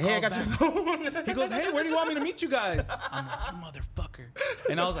back. He Hey, I calls got back. your phone. he goes, hey, where do you want me to meet you guys? I'm like, you motherfucker.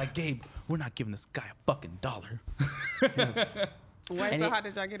 And I was like, Gabe, we're not giving this guy a fucking dollar. Wait, so how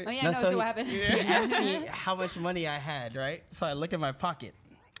did y'all get it? Oh yeah, no, so what happened? He asked me how much money I had, right? So I look in my pocket.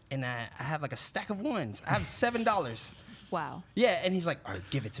 and I have like a stack of ones. I have $7. Wow. Yeah, and he's like, all right,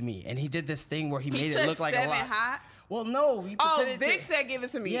 give it to me. And he did this thing where he made it look like a lot. 7 hots? Well, no. Vic said give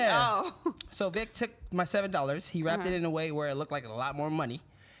it to me. Yeah. Oh. So Vic took my $7. He wrapped it in a way where it looked like a lot more money.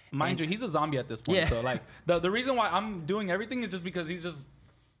 Mind you, he's a zombie at this point. Yeah. So like the reason why I'm doing everything is just because he's just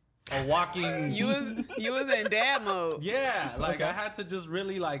a walking. You was in dad mode. Yeah, like I had to just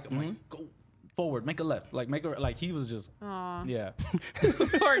really like, I'm like, go forward, make a left, like he was just. Aww. Yeah.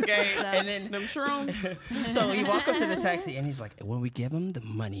 Poor Gabe. And then them shrooms. So he walked up to the taxi and he's like, when we give him the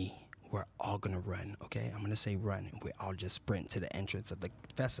money, we're all gonna run, okay? I'm gonna say run, and we all just sprint to the entrance of the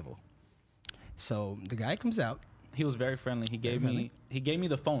festival. So the guy comes out. He was very friendly. He gave me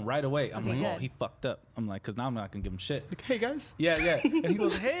the phone right away. I'm like, good. oh, he fucked up. I'm like, because now I'm not gonna give him shit. Like, hey guys. Yeah. And he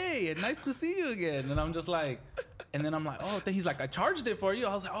goes, hey, nice to see you again. And I'm just like, and then I'm like, oh, he's like, I charged it for you.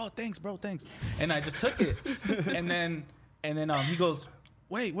 I was like, oh, thanks, bro, thanks. And I just took it. and then he goes,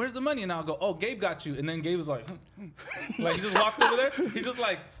 wait, where's the money? And I'll go, oh, Gabe got you. And then Gabe was like, like he just walked over there. He just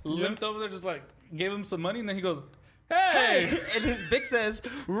like limped over there, just like gave him some money. And then he goes, hey! And then Vic says,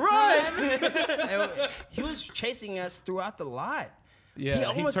 run! And he was chasing us throughout the lot.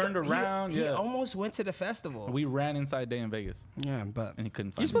 Yeah, he turned around. He almost went to the festival. We ran inside Day in Vegas. Yeah, but and he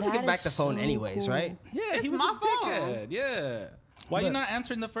couldn't you're find supposed it. to get back the phone anyways, right? Yeah, It's he was my a phone. dickhead. Yeah. Why you not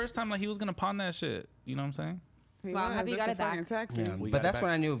answering the first time like he was gonna pawn that shit? You know what I'm saying? Wow, I'm happy you got it back. Taxi. Yeah, We but got it that's back.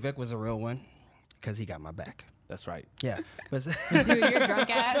 when I knew Vic was a real one, because he got my back. That's right. Yeah. But Dude, your drunk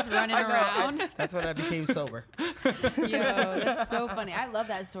ass running around. that's when I became sober. Yo, that's so funny. I love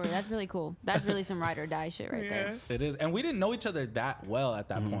that story. That's really cool. That's really some ride or die shit right there. It is. And we didn't know each other that well at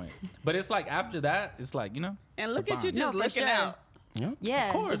that point. But it's like after that, it's like, you know. And look the at you bond. just No, for looking sure. out. Yeah. Yeah,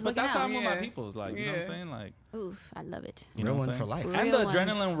 Of course, just but looking that's how out. I'm with my Yeah. people. It's like, you know what I'm saying? Like, Oof, I love it. you know Real what I'm one for saying? life. And the Real ones.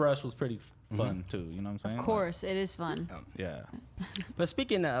 adrenaline rush was pretty fun too. You know what I'm saying? Of course, it is fun. Like, yeah. But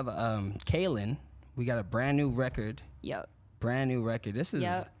speaking of Kaylin, we got a brand new record. Yep. Brand new record. This is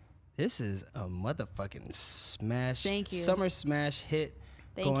Yep. this is a motherfucking smash. Thank you. Summer smash hit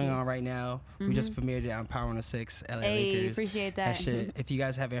Thank going you. on right now. We just premiered it on Power 106, LA Hey, Lakers. appreciate that. shit. If you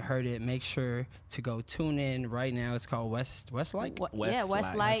guys haven't heard it, make sure to go tune in right now. It's called Westlake. Yeah,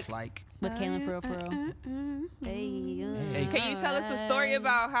 Westlake Westlake. with Kaylin for real. Hey, Can you tell us the story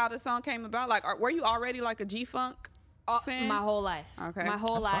about how the song came about? Like, were you already like a G-Funk fan? my whole life. Okay. My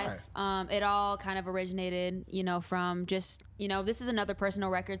whole That's life. It all kind of originated, from just, this is another personal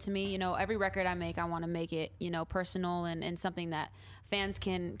record to me. Every record I make, I want to make it, personal and something that fans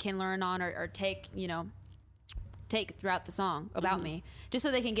can learn on or take, take throughout the song about me, just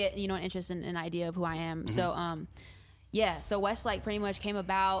so they can get, an interest in an idea of who I am. So, so Westlake pretty much came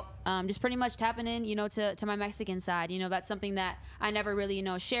about just pretty much tapping in, to my Mexican side. That's something that I never really,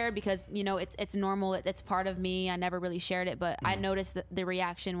 shared because, it's normal. It's part of me. I never really shared it, but I noticed the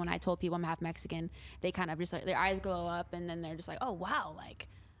reaction when I told people I'm half Mexican. They kind of just like, their eyes glow up and then they're just like, oh, wow, like,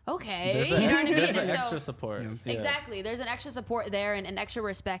 okay. There's You know what I mean? there's And an extra support. Yeah. Exactly. There's an extra support there and an extra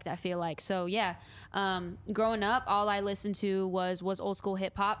respect, I feel like. So, yeah, growing up, all I listened to was old school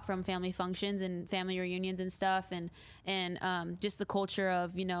hip hop from family functions and family reunions and stuff and just the culture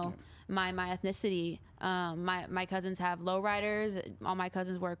of, my ethnicity. My cousins have lowriders. All my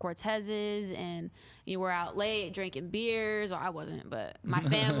cousins wear Cortezes and we're out late drinking beers. Or I wasn't, but my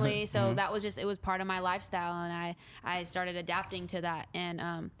family. So that was it was part of my lifestyle. And I started adapting to that.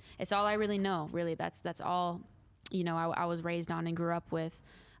 And it's all I really know, really. That's all, I was raised on and grew up with.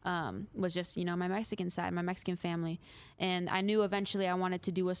 Was just, my Mexican side, my Mexican family. And I knew eventually I wanted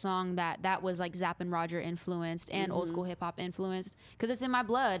to do a song that was like Zapp and Roger influenced and old school hip hop influenced because it's in my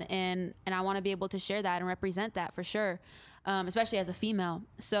blood and I want to be able to share that and represent that for sure. Especially as a female.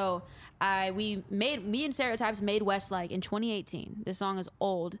 So me and Stereotypes made Westlake in 2018. This song is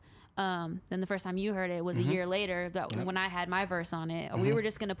old. Then the first time you heard it was a year later when I had my verse on it. We were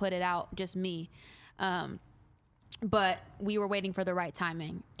just going to put it out, just me. But we were waiting for the right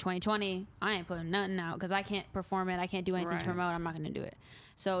timing. 2020, I ain't putting nothing out because I can't perform it. I can't do anything to promote. I'm not going to do it.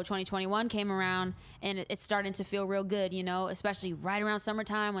 So 2021 came around and it's starting to feel real good, especially right around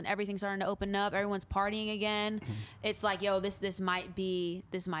summertime when everything's starting to open up. Everyone's partying again. It's like, yo, this might be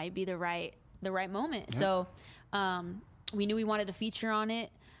the right moment. Yeah. So we knew we wanted to feature on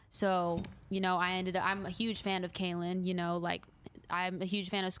it. So, I'm a huge fan of Kaylin, I'm a huge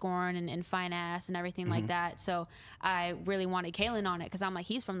fan of Scorn and Fine Ass and everything like that. So I really wanted Kalen on it because I'm like,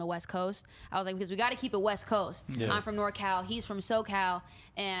 he's from the West Coast. I was like, because we got to keep it West Coast. Yeah. I'm from NorCal. He's from SoCal.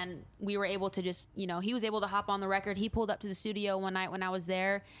 And we were able to just, you know, he was able to hop on the record. He pulled up to the studio one night when I was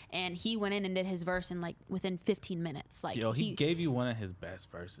there, and he went in and did his verse in like within 15 minutes. Like, he gave you one of his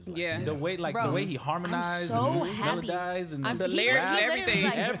best verses. Like, the way, like bro, the way he harmonized, so and melodized, and the lyrics, and everything.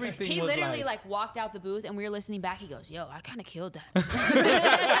 Everything. He was literally like walked out the booth, and we were listening back. He goes, "Yo, I kind of killed that."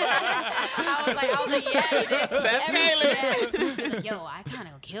 I was like, yeah, you did. That's Kalen. Yeah. He was like, "Yo, I kind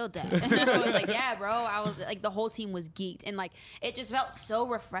of killed that." I was like, "Yeah, bro." I was like, the whole team was geeked, and like it just felt so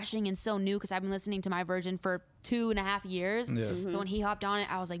refreshing and so new because I've been listening to My Virgin for 2.5 years. Yeah. So when he hopped on it,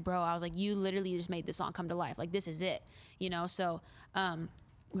 I was like, bro, you literally just made this song come to life. Like, this is it, you know? So, we're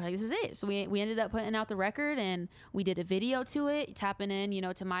like, this is it. So we ended up putting out the record, and we did a video to it, tapping in, you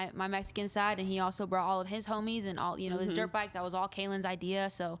know, to my Mexican side. And he also brought all of his homies and all, you know, his dirt bikes. That was all Kalen's idea.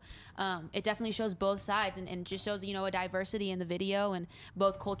 So, it definitely shows both sides and just shows, you know, a diversity in the video and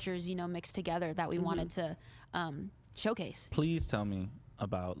both cultures, you know, mixed together that we wanted to, showcase. Please tell me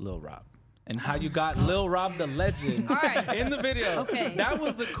about Lil Rob and how you got Lil Rob the legend in the video. Okay. That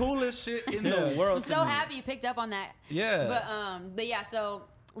was the coolest shit in the world. I'm so happy you picked up on that. Yeah. But yeah, so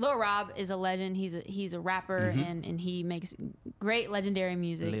Lil Rob is a legend. He's a rapper and he makes great legendary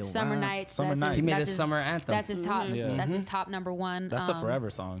music. Lil Summer Rob. Nights. Summer Nights. He made his summer anthem. That's his top. That's his top number one. That's a forever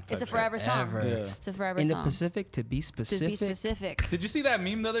song. It's a forever song. Forever. Yeah. It's a forever In song. the Pacific, to be specific. To be specific. Did you see that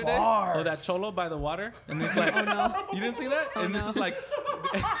meme the other day? Bars. Oh, that cholo by the water? And it's like, you didn't see that? And this is like,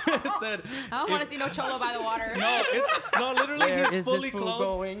 it said, I don't want to see no cholo by the water. No, literally, Where he's is fully this food clothed.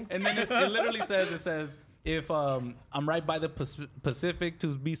 going? And then it literally says, if I'm right by the Pacific, to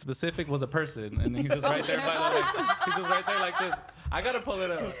be specific, was a person, and he's just right there by the like, he's just right there like this. I gotta pull it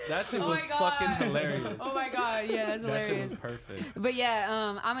up. That shit was fucking hilarious. Oh my god, yeah, it's hilarious. That shit was perfect. But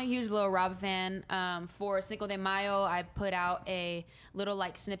yeah, I'm a huge Lil Rob fan. For Cinco de Mayo, I put out a little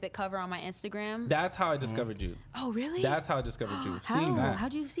like snippet cover on my Instagram. That's how I discovered you. Oh really? That's how I discovered you. How? Seeing that.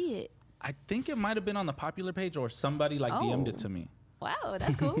 How'd you see it? I think it might have been on the popular page or somebody like DM'd it to me. Wow,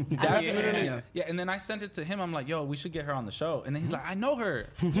 that's cool. That's literally, and then I sent it to him. I'm like, yo, we should get her on the show. And then he's like, I know her.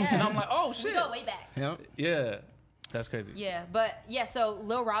 Yeah. And I'm like, oh, shit. We go way back. Yeah. That's crazy. Yeah, but yeah, so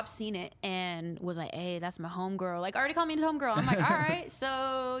Lil Rob seen it and was like, hey, that's my homegirl. Like, already called me his homegirl. I'm like, all right,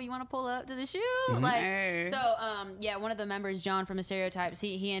 so you want to pull up to the shoot? Like, so, yeah, one of the members, John from the Stereotypes,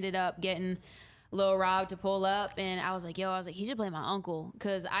 he ended up getting Lil Rob to pull up, and I was like, he should play my uncle.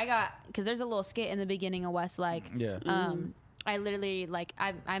 Because there's a little skit in the beginning of Westlake. Yeah. I literally, like,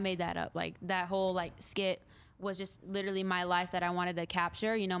 I made that up. Like, that whole, like, skit was just literally my life that I wanted to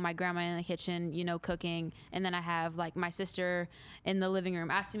capture. You know, my grandma in the kitchen, you know, cooking. And then I have, like, my sister in the living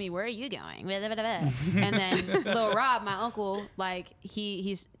room asking me, where are you going? And then Lil Rob, my uncle, like,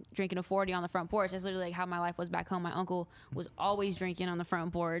 he's drinking a 40 on the front porch. That's literally like how my life was back home. My uncle was always drinking on the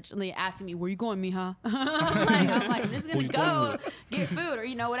front porch, like, asking me, where you going, mija? I'm like, I'm just going to go get food or,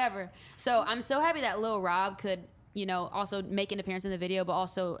 you know, whatever. So I'm so happy that Lil Rob could, you know, also make an appearance in the video, but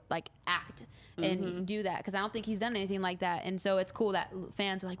also like act and do that, because I don't think he's done anything like that. And so it's cool that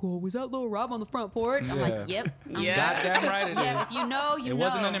fans are like, "Whoa, was that Lil Rob on the front porch?" I'm like, "Yep, goddamn right it is." Yeah, if you know, you know. It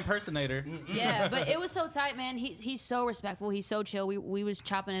wasn't an impersonator. Yeah, but it was so tight, man. He's so respectful. He's so chill. We was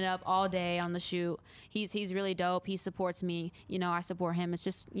chopping it up all day on the shoot. He's really dope. He supports me. You know, I support him. It's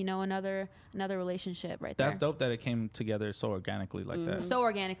just, you know, another relationship right there. That's dope that it came together so organically like that. So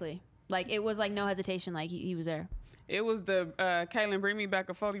organically, like it was like no hesitation. Like he was there. It was the Kaylin, bring me back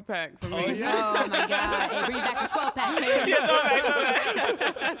a 40 pack for me. Oh, yeah. Oh my God! Hey, bring back a 12 pack, Kaylin.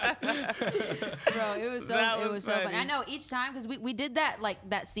 Bro, it was so fun. I know each time, because we did that, like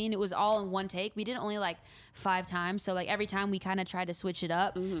that scene. It was all in one take. We did it only like 5 times. So like every time we kind of tried to switch it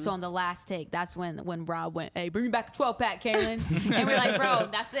up. So on the last take, that's when Rob went, "Hey, bring me back a 12 pack, Kaylin." And we're like, "Bro,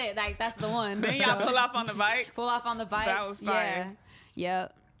 that's it. Like that's the one." Then y'all pull off on the bikes. Pull off on the bikes. That was fire. Yeah.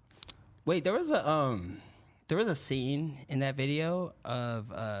 Yep. Wait, there was a scene in that video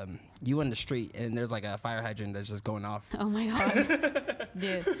of you in the street, and there's like a fire hydrant that's just going off. Oh my God,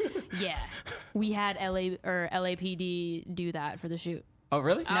 dude. Yeah, we had LAPD do that for the shoot. Oh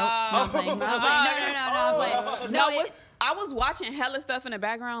really? Nope. No, I'm playing. No, I'm playing. No, I was watching hella stuff in the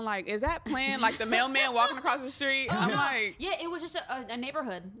background. Like, is that playing? Like the mailman walking across the street? I'm like, yeah, it was just a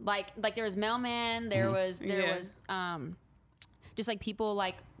neighborhood. Like there was mailman. There was just like people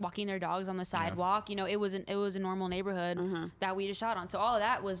like walking their dogs on the sidewalk. You know, it was a normal neighborhood that we just shot on. So all of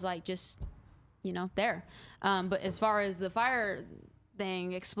that was like just, you know, there. But as far as the fire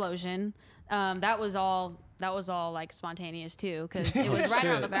thing explosion, that was all that was all like spontaneous too, because it was right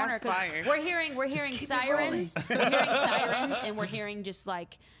around the corner. Because we're hearing sirens, and we're hearing just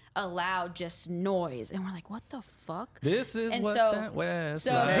like a loud just noise, and we're like, what the fuck? This is and what so, that West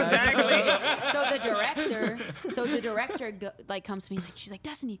so exactly. so the director like comes to me, she's like,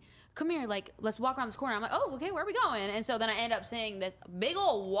 Destiny, come here, like, let's walk around this corner. I'm like, oh, okay, where are we going? And so then I end up seeing this big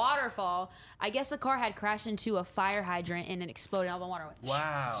old waterfall. I guess the car had crashed into a fire hydrant and it exploded. All the water went.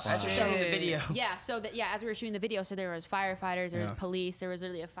 Wow. As you're shooting the video. Yeah, so as we were shooting the video, so there was firefighters, there was police, there was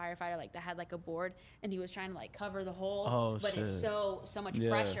literally a firefighter like that had like a board, and he was trying to like cover the hole, but it's so much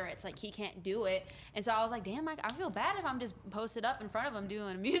pressure, it's like he can't do it. And so I was like, damn, like, I feel bad if I'm just posted up in front of him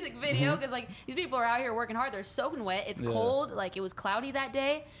doing a music video, because like these people are out here working hard, they're soaking wet, it's cold, like it was cloudy that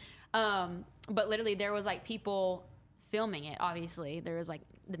day. But literally there was like people filming it. Obviously there was like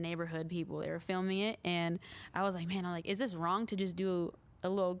the neighborhood people, they were filming it, and I was like, man, I'm like, is this wrong to just do a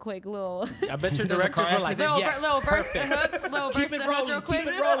little quick little I bet your directors were like, little burst of hook, keep it rolling, keep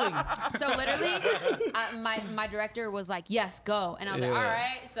it rolling. So literally my director was like, yes, go. And I was like, all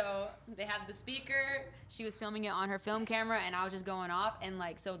right. So they had the speaker, she was filming it on her film camera, and I was just going off, and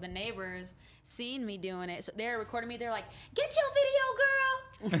like, so the neighbors seen me doing it, so they're recording me, they're like, get your video,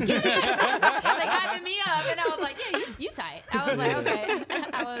 girl, get it. Like hyping me up, and I was like, yeah, you tight. I was like, okay.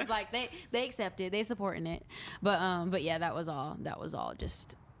 I was like, they accepted, they supporting it, but yeah, that was all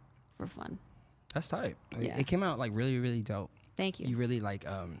just for fun. That's tight. Yeah. It came out like really, really dope. Thank you. You really like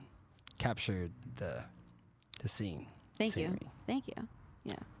captured the scene. Thank you.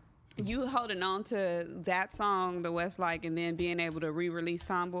 Yeah. You holding on to that song, the Westlake, and then being able to re-release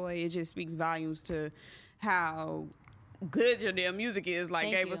Tomboy, it just speaks volumes to how good your damn music is. Like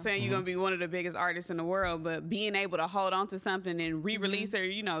Gabe was saying, you're gonna be one of the biggest artists in the world, but being able to hold on to something and re-release it,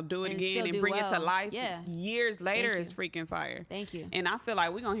 do it again and bring it to life years later is freaking fire. Thank you. And I feel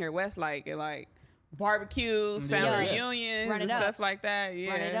like we're gonna hear Westlake at like barbecues, family reunions, and stuff like that.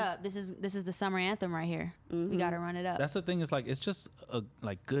 Yeah, run it up. This is the summer anthem right here. We gotta run it up. That's the thing. Is like, it's just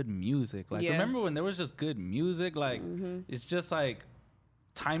like good music. Like remember when there was just good music? Like it's just like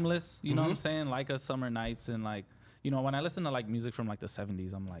timeless. You know what I'm saying? Like a summer nights, and like, when I listen to like music from like the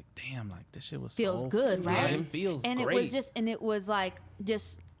 70s, I'm like, damn, like this shit was feels so good, right? It feels and great. It was like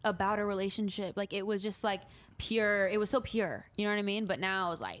just about a relationship. Like it was just like pure. It was so pure. You know what I mean? But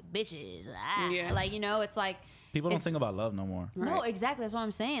now it's like bitches. Like, it's like people don't think about love no more. Right. No, exactly. That's what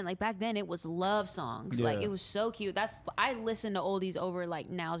I'm saying. Like back then, it was love songs. Yeah. Like it was so cute. I listen to oldies over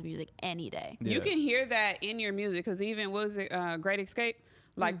like now's music any day. Yeah. You can hear that in your music, because even Great Escape.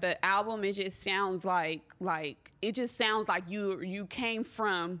 Like the album, it just sounds like you came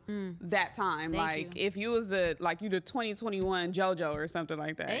from that time. Thank you. If you was the 2021 JoJo or something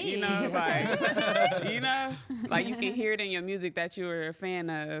like that, hey. like you can hear it in your music that you were a fan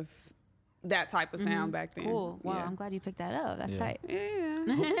of that type of sound back then. Cool. Wow, I'm glad you picked that up. That's tight. Yeah.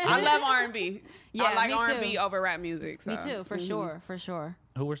 I love R&B. Yeah, I like R&B over rap music. So. Me too, for sure.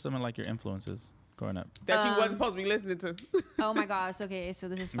 Who were some of like your influences growing up that you wasn't supposed to be listening to? Oh my gosh. Okay, so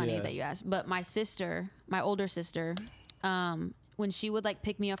this is funny that you asked. But my older sister, when she would like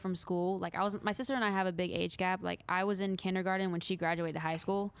pick me up from school, like my sister and I have a big age gap. Like I was in kindergarten when she graduated high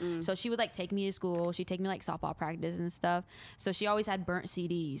school. So she would like take me to school. She'd take me like softball practice and stuff. So she always had burnt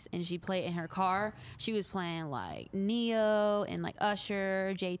CDs, and she'd play it in her car. She was playing like Neo and like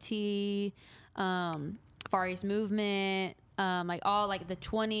Usher, JT, Far East Movement, like all like the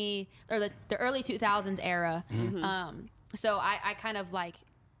early 2000s era. So I kind of like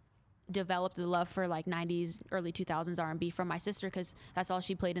developed the love for like 90s, early 2000s R&B from my sister, because that's all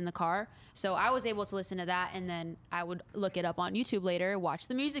she played in the car. So I was able to listen to that, and then I would look it up on YouTube later, watch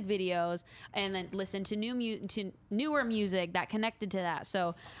the music videos, and then listen to newer music that connected to that.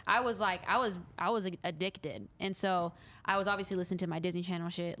 So I was addicted, and so I was obviously listening to my Disney Channel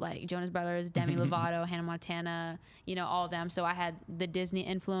shit, like Jonas Brothers, Demi Lovato, Hannah Montana, all of them. So I had the Disney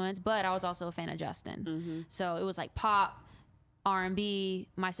influence, but I was also a fan of Justin. So it was like pop, R&B.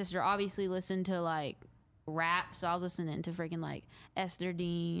 My sister obviously listened to like rap, so I was listening to freaking like Esther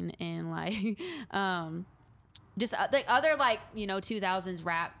Dean and like just like other like 2000s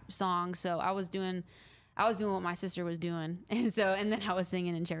rap songs. So I was doing what my sister was doing, and then I was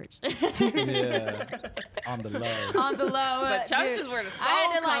singing in church. On the low. But church is where the soul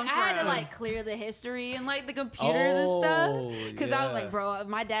I had to like clear the history and like the computers and stuff, because I was like, bro, if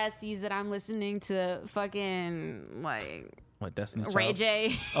my dad sees that I'm listening to fucking like. What, Destiny's Child? Ray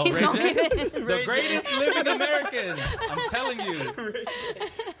J. Oh, Ray J? The greatest living American. I'm telling you.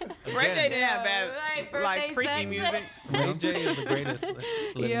 Ray J didn't have bad, like freaky music. Ray J is the greatest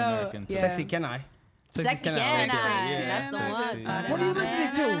living American. Yeah. Sexy Can I? Sexy Can I? That's the one. What are you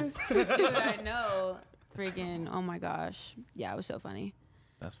listening to? Dude, I know. freaking, oh my gosh. Yeah, it was so funny.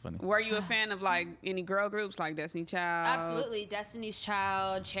 That's funny. Were you a fan of like any girl groups like Destiny Child? Absolutely. Destiny's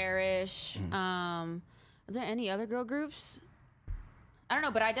Child, Cherish. Are there any other girl groups? I don't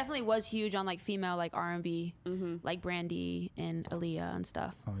know, but I definitely was huge on like female like R&B, like Brandy and Aaliyah and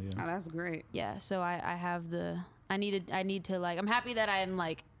stuff. Oh yeah. Oh, that's great. Yeah, so I have I need to like, I'm happy that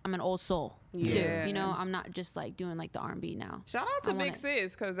I'm an old soul too. You know, I'm not just like doing like the R&B now. Shout out to Big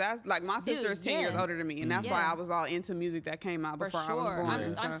Sis, because that's like my sister is 10 years older than me, and that's why I was all into music that came out before I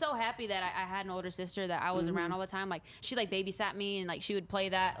was born. I'm so happy that I had an older sister that I was around all the time. Like she like babysat me, and like she would play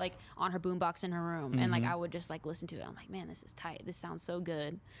that like on her boombox in her room, and like I would just like listen to it. I'm like, man, this is tight. This sounds so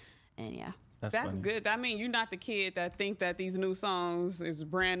good, and yeah. That's good. I mean, you're not the kid that think that these new songs is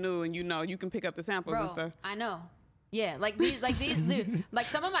brand new, and you know you can pick up the samples and stuff. I know. Yeah, like these, dude, like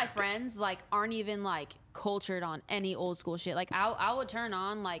some of my friends like aren't even like cultured on any old school shit. Like I would turn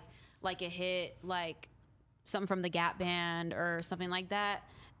on like a hit, like something from the Gap Band or something like that,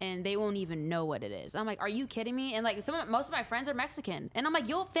 and they won't even know what it is. I'm like, are you kidding me? And like most of my friends are Mexican, and I'm like,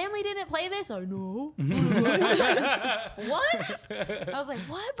 your family didn't play this? I know. What? I was like,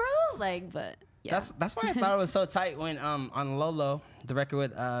 what, bro? Like, but. Yeah. That's why I thought it was so tight when on Lolo, the record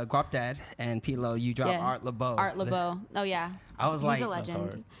with Guap Dad and P-Lo, you dropped Art LeBeau. Art LeBeau. Oh yeah. I was He's a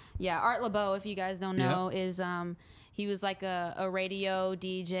legend. Yeah, Art LeBeau, if you guys don't know, is he was like a radio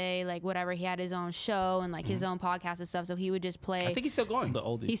DJ, like whatever. He had his own show and like his own podcast and stuff. So he would just play. I think he's still going. The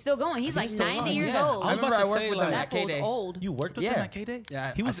oldies. He's still going. He's like 90 years old. I remember I worked with him that at K-Day. old. You worked with him at K-Day?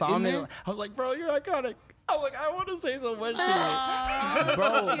 Yeah. He was in there? I was like, bro, you're iconic. I was like, I want to say so much to you.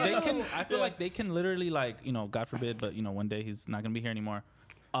 Bro, they can. I feel like they can literally, like, you know, God forbid, but you know, one day he's not gonna be here anymore.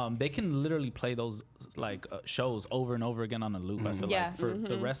 They can literally play those like shows over and over again on a loop. I feel like for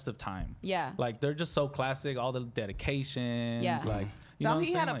the rest of time. Yeah, like they're just so classic. All the dedications. Yeah, like. You know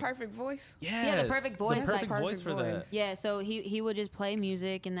he had a perfect voice. Yeah, the perfect voice. The perfect voice for that. Yeah, so he would just play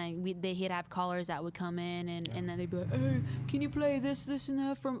music, and then he'd have callers that would come in, and then they'd be like, hey, can you play this and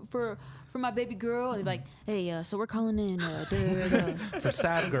that for my baby girl? And they'd be like, hey, so we're calling in for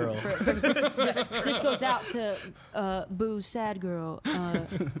sad girl. This goes out to Boo's sad girl.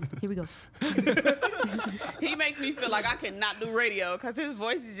 Here we go. He makes me feel like I cannot do radio because his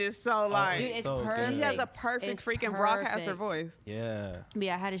voice is just so like. Dude, it's so perfect. He has a perfect freaking broadcaster voice. Yeah. But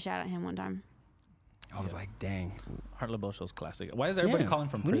yeah, I had to shout at him one time. I was like, dang. Art LeBeau show's classic. Why is everybody calling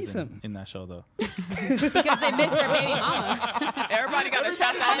from prison in that show, though? Because they miss their baby mama. Everybody got to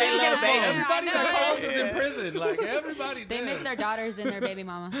shout out their little baby. Everybody that calls is in prison. Like, everybody They miss their daughters and their baby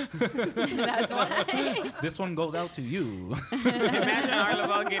mama. That's why. This one goes out to you. Imagine Art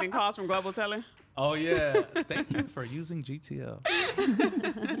LeBeau getting calls from Global Telling. Oh, yeah. Thank you for using GTL.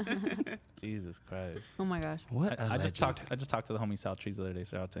 Jesus Christ. Oh, my gosh. What I just talked to the homie Sal Trees the other day.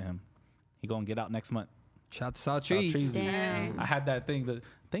 Shout out to him. He gonna get out next month. Shout out to Sal Trees. Damn. I had that thing that,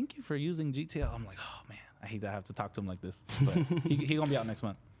 thank you for using GTL. I'm like, oh, man. I hate that I have to talk to him like this. But he gonna be out next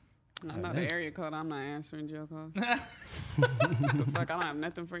month. I'm not the area code. I'm not answering jail calls. The fuck? I don't have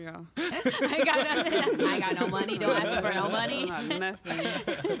nothing for y'all. I got nothing. I got no money. Don't ask me for no money. Nothing.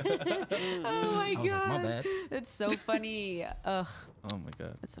 Oh my god. Like, my bad. It's so funny. Ugh. Oh my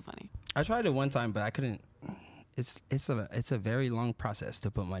god. That's so funny. I tried it one time, but I couldn't. It's a very long process to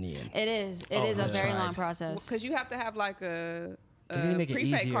put money in. It is. It is a very long process. Because you have to have like a make it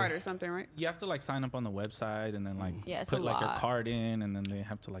prepaid easier. card or something, right? You have to like sign up on the website and then like put like your card in, and then they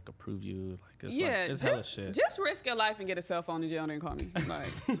have to like approve you. Like it's hella shit. Just risk your life and get a cell phone in jail and then call me. Like,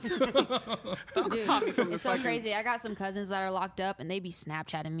 don't call me from it's so crazy. I got some cousins that are locked up and they be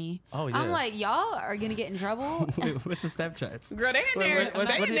Snapchatting me. Oh yeah. I'm like, y'all are gonna get in trouble. Wait, what's the Snapchats? Girl, they in there.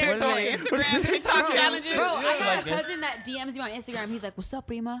 They in there doing Instagram, TikTok challenges. Bro, I got a cousin that DMs me on Instagram. He's like, "What's up,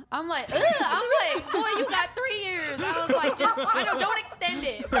 prima?" I'm like, boy, you got 3 years. I was like, don't extend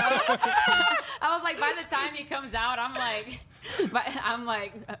it, bro. I was like, by the time it comes out, I'm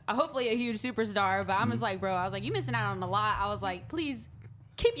like, hopefully a huge superstar. But I'm just like, bro, I was like, you missing out on a lot. I was like, please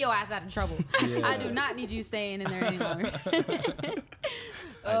keep your ass out of trouble. Yeah. I do not need you staying in there any longer.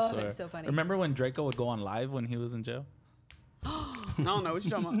 Oh, it's so funny. Remember when Draco would go on live when he was in jail? I don't know what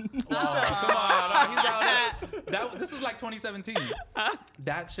you're talking about. Come on, he's out there. This was like 2017.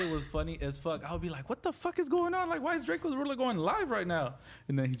 That shit was funny as fuck. I would be like, what the fuck is going on? Like, why is Draco really going live right now?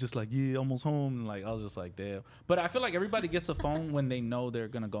 And then he's just like, yeah, almost home. And like, I was just like, damn. But I feel like everybody gets a phone when they know they're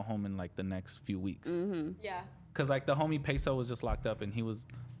gonna go home in like the next few weeks. Mm-hmm. Yeah. Cause like the homie Peso was just locked up and he was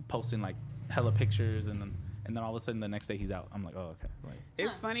posting like hella pictures and then and then all of a sudden the next day he's out. I'm like, oh, okay. Like,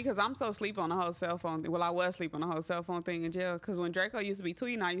 it's funny because I'm so asleep on the whole cell phone thing. Well, I was asleep on the whole cell phone thing in jail because when Draco used to be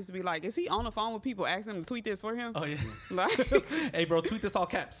tweeting, I used to be like, is he on the phone with people asking him to tweet this for him? oh yeah. Like, Hey, bro, tweet this all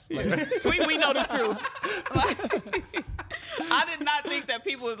caps. Like, tweet, we know the truth. Like, I did not think that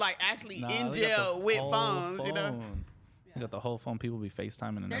people was like actually nah, in they got jail the with whole phones, you know? phone. You got the whole phone. People be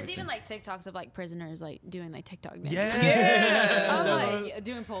FaceTiming and There's everything. even like TikToks of like prisoners like doing like TikTok dances. yeah. I'm like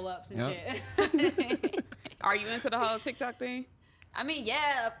doing pull-ups and shit. Are you into the whole TikTok thing? I mean,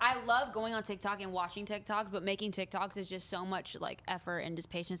 yeah, I love going on TikTok and watching TikToks, but making TikToks is just so much like effort and just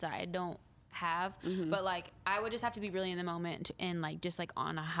patience that I don't have. But like I would just have to be really in the moment and like just like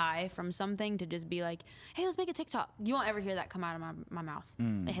on a high from something to just be like, hey, let's make a TikTok. You won't ever hear that come out of my mouth.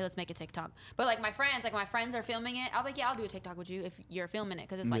 Like, hey, let's make a TikTok. But like my friends, like my friends are filming it, I'll be like, yeah, I'll do a TikTok with you if you're filming it,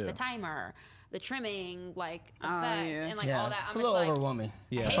 because it's like the timer, the trimming, like effects and like all that. It's I'm a little just like, overwhelming.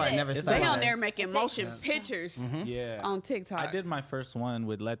 Yeah. That's why I Hate never it. started. They on there making motion takes- pictures Yeah. on TikTok. I did my first one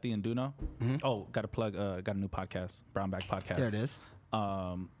with Letty and Duno. Oh, got to plug. Got a new podcast, Brown Bag Podcast. There it is.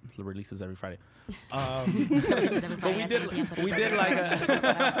 It releases every Friday. but we We did like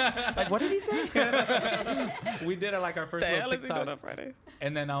a, Like, what did he say? we did like our first the little hell is he doing on TikTok, Friday?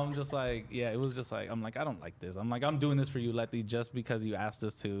 and then I'm just like, yeah, it was just like, I'm like, I don't like this. I'm like, I'm doing this for you, Letty, just because you asked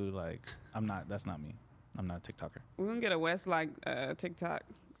us to. Like, I'm not. That's not me. I'm not a TikToker. We're gonna get a Westlake TikTok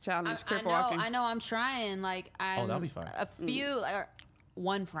challenge, I crip know, walking. I know. I'm trying. Like, that'll be fun. A few, or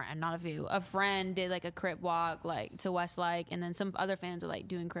one friend, not a few. A friend did like a crip walk, like to Westlake, and then some other fans are like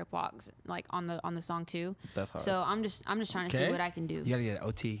doing crip walks, like on the song too. That's hard. So I'm just trying to see Okay. what I can do. You gotta get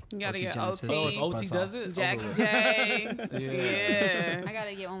OT. You gotta get Genesis. OT. Oh, if OT Buzz does off. it, Jackie over with. J. Yeah. I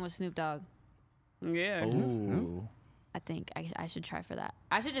gotta get one with Snoop Dogg. Yeah. Ooh. I think I should try for that.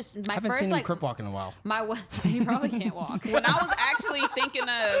 I should just my I haven't first seen him like crip walk in a while. he probably can't walk. When I was actually thinking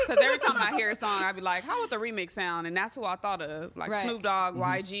of, because every time I hear a song, I'd be like, how would the remix sound? And that's who I thought of. Like Right. Snoop Dogg,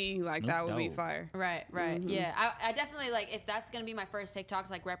 YG, like Snoop that would be Dogg. fire. Right. Yeah. I definitely like if that's gonna be my first TikTok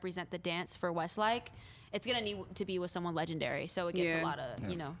to like represent the dance for Westlake, it's gonna need to be with someone legendary. So it gets Yeah. a lot of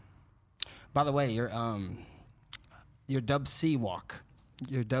you know. By the way, your Dub C walk.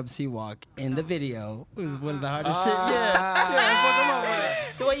 Your Dub C walk in the video was one of the hardest shit. Yeah, fuck 'em up with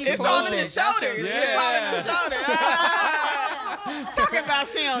it. The way you It's all in the closed it. shoulders. It's all in the shoulders. Ah! Talking about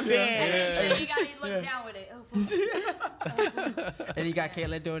she on And dance. then so you gotta look down with it. Oh, fuck. And you got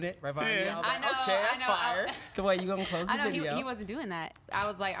Kayla doing it right behind you. I was I like, know, okay, I that's know. fire. The way you gonna close the I know video. he wasn't doing that. I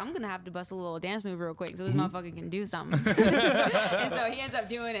was like, I'm gonna have to bust a little dance move real quick so Mm-hmm. this motherfucker can do something. And so he ends up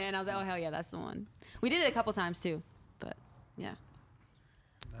doing it, and I was like, oh hell yeah, that's the one. We did it a couple times too, but yeah.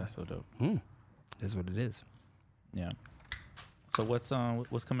 That's so dope. That's what it is. Yeah. So what's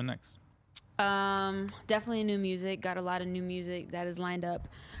coming next? Definitely new music. Got a lot of new music that is lined up,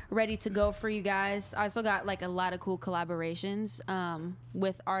 ready to go for you guys. I also got like a lot of cool collaborations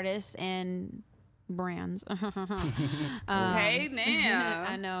with artists and brands. Hey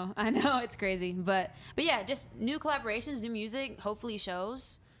now. I know it's crazy, but yeah, just new collaborations, new music, hopefully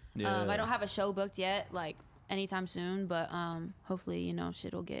shows. Yeah. I don't have a show booked yet, like anytime soon, but hopefully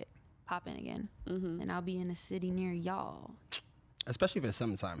shit will get popping again, and I'll be in a city near y'all. Especially for the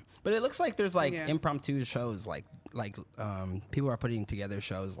summertime. But it looks like there's like Yeah. impromptu shows, like people are putting together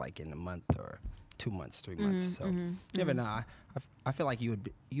shows like in a month or 2 months, 3 months. So you never know. I feel like you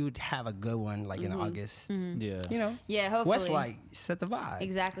would have a good one like in August. Yeah. You know, Yeah, hopefully. Westlake set the vibe.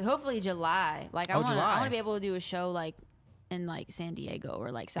 Exactly. Hopefully July. Like I Oh, want to July. be able to do a show like in like San Diego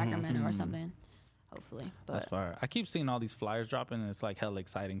or like Sacramento or something. Hopefully. That's But fire. I keep seeing all these flyers dropping, and it's like hella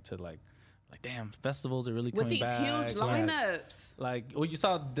exciting to like damn, festivals are really With coming these back. huge lineups. Like, well, you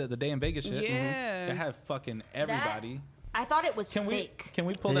saw the Day in Vegas shit. Yeah. They had fucking everybody. I thought it was Can fake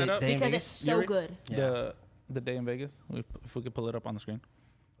we pull The that up? Day in because Vegas? it's so Yuri? good. The Day in Vegas. If we could pull it up on the screen.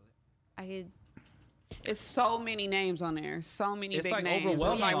 I could. It's so many names on there. So many It's big like names.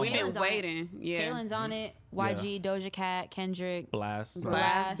 overwhelming. It's like we've Kaylin's been on it. waiting. Yeah. Kaylin's on it. YG, Doja Cat, Kendrick, Blast.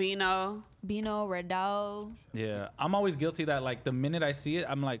 Blast, Bino. Bino, Redal. Yeah, I'm always guilty that like the minute I see it,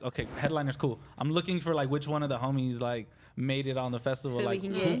 I'm like, okay, headliner's cool. I'm looking for like which one of the homies like made it on the festival. So we like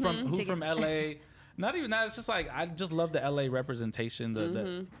can who get from tickets. LA. Not even that. It's just like I just love the LA representation,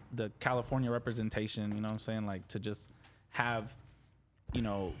 the California representation. You know what I'm saying? Like to just have,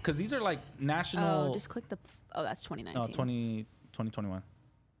 because these are like national. Oh, just click the. Oh, that's 2019. No, 2021.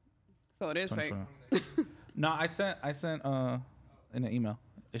 So it is fake. 2021. No, I sent in an email.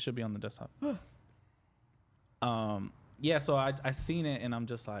 It should be on the desktop. Yeah, so I seen it and I'm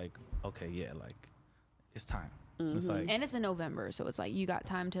just like, okay, yeah, like it's time. It's like, and it's in November, so it's like you got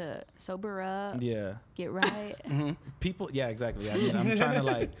time to sober up, yeah. get right. People, yeah, exactly. I mean, I'm trying to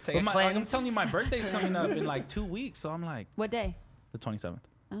like, Take a I'm telling you, my birthday's coming up in like 2 weeks, so I'm like, What day? the 27th.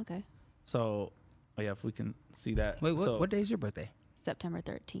 Okay, So, oh yeah, if we can see that. Wait, so, what day is your birthday? September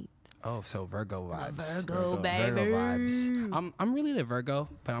 13th. Oh, so Virgo vibes. Virgo, baby. Virgo vibes. I'm really the Virgo,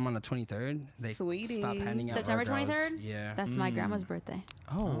 but I'm on the 23rd. They Sweetie. stop handing out September Virgos. 23rd? Yeah. That's my grandma's birthday.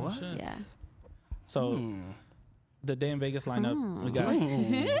 Oh, what? shit. Yeah. So, the day in Vegas lineup,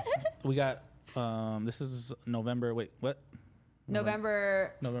 we got, this is November, wait, what?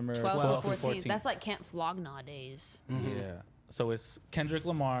 November 12th or 14th. 14th. That's like Camp Flog days. Yeah. So it's Kendrick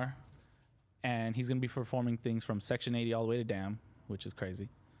Lamar, and he's going to be performing things from Section 80 all the way to Damn, which is crazy.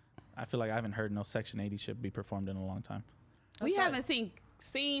 I feel like I haven't heard no Section 80 shit be performed in a long time. We haven't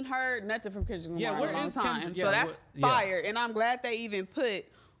seen heard nothing from Kendrick Lamar Yeah, where in a long is time. Kendrick? So Yeah, that's fire, and I'm glad they even put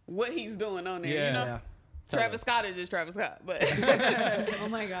what he's doing on there. Yeah. You know, Yeah. Travis Scott is just Travis Scott, but Oh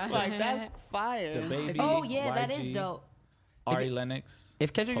my god. like that's fire. The Baby, Oh yeah, that YG, is dope. Ari Lennox.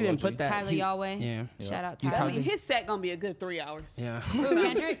 If Kendrick Polo didn't G. put that, Tyler he- Yahweh. Yeah. Shout out You Tyler. I mean, his set gonna be a good 3 hours. Yeah. Who,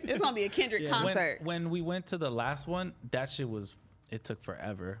 Kendrick? It's gonna be a Kendrick concert. When we went to the last one, that shit was, it took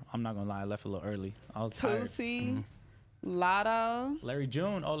forever. I'm not gonna lie, I left a little early. I was tired. Tootsie, Lotto. Larry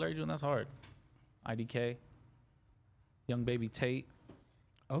June. Oh, Larry June, that's hard. IDK. Young Baby Tate.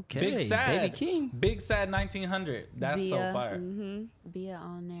 Okay. Big Sad. Baby King. Big Sad 1900. That's so Bia. fire. Bia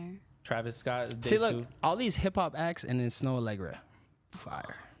on there. Travis Scott. Day See, look, 2. all these hip hop acts and then Snow Allegra.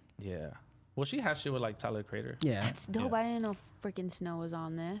 Fire. Yeah. Well, she has shit with like Tyler Creator. Yeah. That's dope. I didn't know freaking Snow was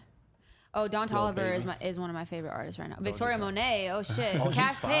on there. Oh, Don Lil Toliver Baby. is one of my favorite artists right now. Victoria Monet. Oh shit. Oh, she's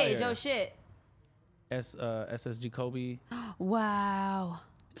Cash Page. fire. Oh shit. SSG Kobe. Wow.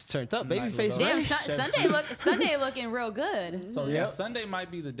 It's turned up. Night Babyface Little- Damn, Ray. Sunday looking real good. So yeah, Sunday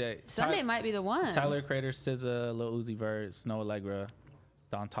might be the day. Sunday might be the one. Tyler Creator, SZA, Lil Uzi Vert, Snow Allegra,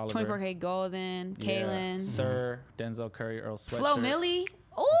 Don Toliver, 24K Golden, Kaylin, Sir, Denzel Curry, Earl Sweatshirt, Flo Milli.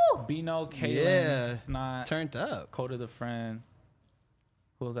 Oh, Bino, Kaylin, Yeah. Snot, Turned up. Coda the Friend.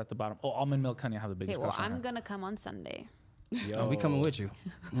 Who was at the bottom? Oh, Almond Milk Honey. I have the biggest okay. Well, crush on I'm her. gonna come on Sunday. Oh, we coming with you.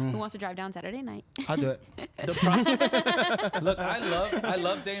 Who wants to drive down Saturday night? I'll do it. Look, I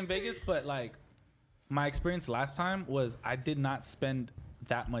love Day in Vegas, but like my experience last time was I did not spend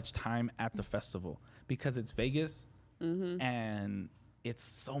that much time at the festival because it's Vegas and it's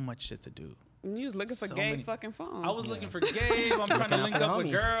so much shit to do. You was looking for So Gabe many- fucking phone. I was looking for Gabe. I'm trying to link for up with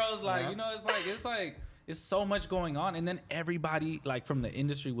homies. girls. Like, Yeah. you know, it's so much going on. And then everybody like from the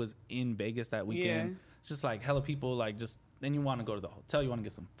industry was in Vegas that weekend. Yeah. It's just like hella people like just, then you want to go to the hotel. You want to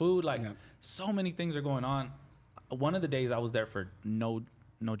get some food. Like Yeah. so many things are going on. One of the days I was there for no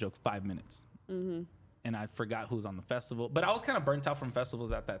joke, 5 minutes. And I forgot who was on the festival. But I was kind of burnt out from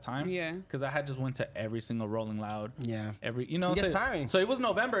festivals at that time. Yeah. Because I had just went to every single Rolling Loud. Yeah. Every, you know, It gets so, tiring. so it was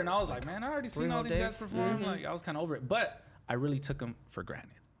November, and I was like, man, I already seen all whole these guys days. perform. Like, I was kind of over it, but I really took them for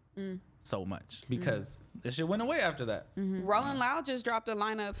granted so much because this shit went away after that. Rolling Loud just dropped a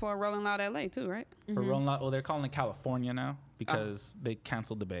lineup for Rolling Loud LA too, right? For Rolling Loud, well, they're calling it California now because they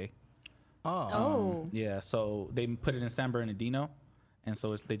canceled the Bay. Oh, Yeah, so they put it in San Bernardino, and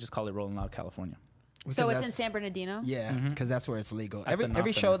so they just call it Rolling Loud California. so it's in that's- San Bernardino. Yeah, because that's where it's legal. At Every the every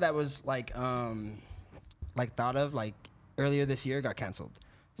Nas show Center. that was like thought of like earlier this year got canceled.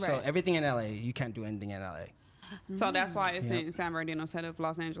 So Right. everything in LA, you can't do anything in LA. So that's why it's in San Bernardino instead of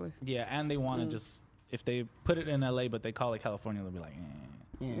Los Angeles. Yeah, and they want to just, if they put it in LA but they call it California, they'll be like,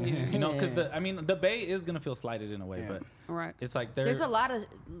 Yeah. you know, because the Bay is gonna feel slighted in a way, Yeah. but Right. it's like There's a lot of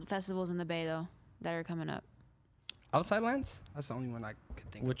festivals in the Bay though that are coming up. Outside Lands, that's the only one I could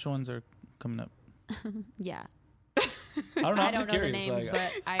think. Which ones are coming up? Yeah. I don't know. I I'm don't just know the curious. names, like,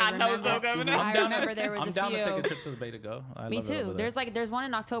 but I I know remember, some coming up. I remember there was I'm a down few. to take a trip to the Bay to go. I Me love it over too. there. There's one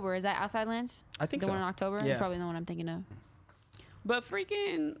in October. Is that Outside Lands? I think the so. one in October. Yeah. That's probably the one I'm thinking of. But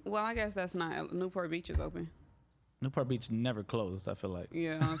freaking, well, I guess that's not. Newport Beach is open. Newport Beach never closed. I feel like.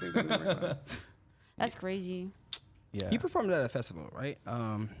 Yeah, I don't think they never closed. That's crazy. Yeah. You performed at a festival, right?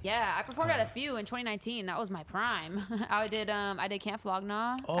 Yeah, I performed at a few in 2019. That was my prime. I did Camp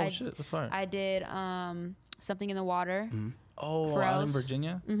Flogna. Oh shit, that's fire. I did Something in the Water. Oh, Pharrell's. out in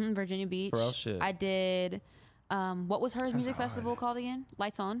Virginia. Virginia Beach. Pharrell shit. I did what was her music festival called again?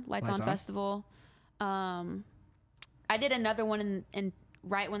 Lights On Lights On? Festival. I did another one in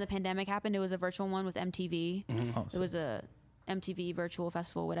right when the pandemic happened. It was a virtual one with MTV. Oh, It was a MTV virtual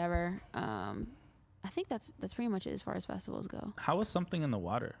festival, whatever. I think that's pretty much it as far as festivals go. How was Something in the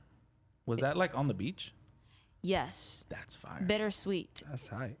Water? Was that like on the beach? Yes, That's fire. bittersweet. That's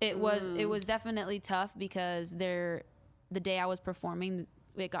tight. It was definitely tough because the day I was performing,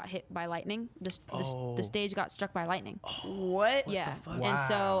 it got hit by lightning. The stage got struck by lightning. What? Yeah. Wow. And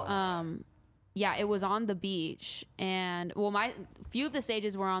so yeah, it was on the beach, and my few of the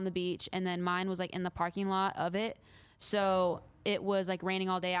stages were on the beach, and then mine was like in the parking lot of it. So it was like raining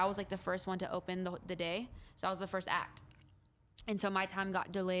all day. I was like the first one to open the day, so I was the first act, and so my time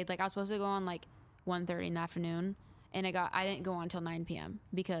got delayed. Like I was supposed to go on like 1:30 in the afternoon, and I didn't go on until 9 p.m.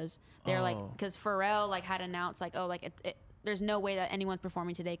 because they're because Pharrell like had announced like, oh, like there's no way that anyone's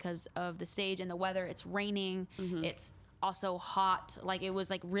performing today because of the stage and the weather. It's raining. It's also hot. Like it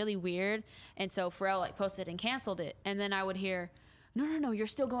was like really weird. And so Pharrell like posted and canceled it. And then I would hear, no, you're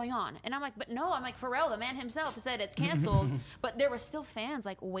still going on. And I'm like, but no, I'm like, Pharrell, the man himself said it's canceled. But there were still fans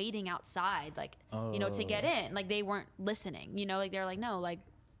like waiting outside, like, you know, to get in. Like they weren't listening, you know, like they're like, no, like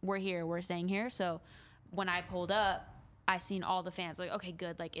we're here, we're staying here. So when I pulled up, I seen all the fans like, okay,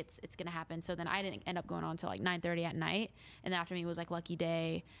 good, like it's gonna happen. So then I didn't end up going on until like 9:30 at night, and then after me was like Lucky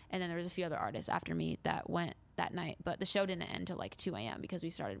Day, and then there was a few other artists after me that went that night, but the show didn't end till like 2 a.m. because we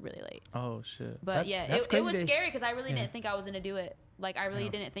started really late. Oh shit! But it was scary because I really didn't think I was gonna do it. Like I really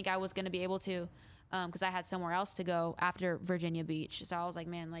didn't think I was gonna be able to, because I had somewhere else to go after Virginia Beach. So I was like,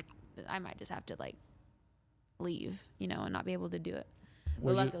 man, like I might just have to like leave, you know, and not be able to do it.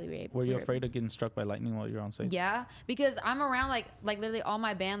 But luckily, were you afraid of getting struck by lightning while you were on stage? Yeah, because I'm around like literally all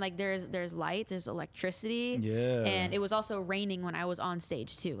my band. Like there's lights, there's electricity. Yeah. And it was also raining when I was on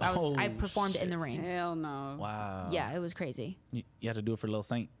stage too. I performed in the rain. Hell no. Wow. Yeah, it was crazy. You had to do it for Lil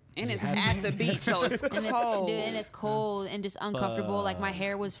Saint. And it's at the beach, so it's cold. And it's cold and just uncomfortable. Like my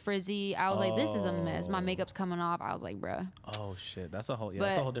hair was frizzy. I was like, this is a mess. My makeup's coming off. I was like, bruh. Oh shit, that's a whole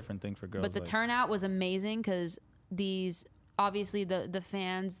that's a whole different thing for girls. But the turnout was amazing because obviously the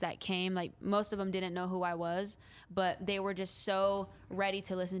fans that came, like most of them didn't know who I was, but they were just so ready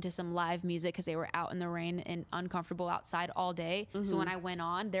to listen to some live music because they were out in the rain and uncomfortable outside all day. So when I went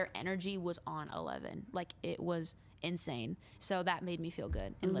on, their energy was on 11. Like it was insane. So that made me feel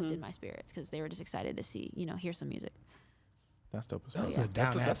good and lifted my spirits because they were just excited to see, you know, hear some music. That's dope as fuck. Those are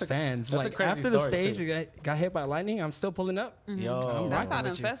down-ass fans. That's like a crazy after the story, stage got hit by lightning, I'm still pulling up. Yo, That's how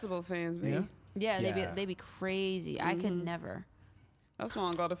them festival fans be. Yeah. Yeah, they be crazy. I could never. That's why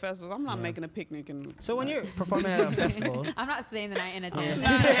I go to festivals. I'm not making a picnic. So when you're performing at a festival, I'm not staying the night in a tent.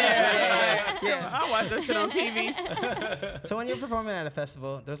 Yeah, I watch that shit on TV. so when you're performing at a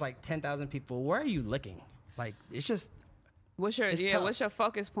festival, there's like 10,000 people. Where are you looking? Like it's just. What's your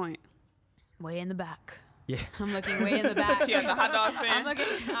focus point? Way in the back. Yeah. I'm looking way in the back. She at the hot dog stand.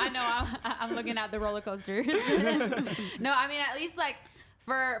 I'm looking at the roller coasters. No, I mean, at least like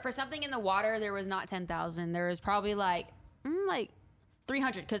for something in the water, there was not 10,000. There was probably like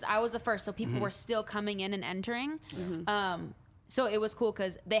 300 because I was the first. So people were still coming in and entering. So it was cool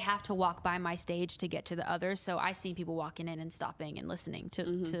because they have to walk by my stage to get to the others. So I seen people walking in and stopping and listening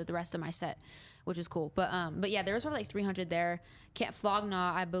to the rest of my set, which was cool. But yeah, there was probably like 300 there. Flog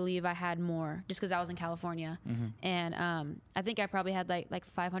Gnaw, I believe I had more just because I was in California. And I think I probably had like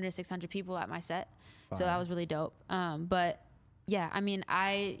 500, 600 people at my set. So that was really dope. But yeah, I mean,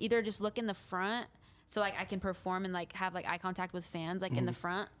 I either just look in the front so like I can perform and like have like eye contact with fans like in the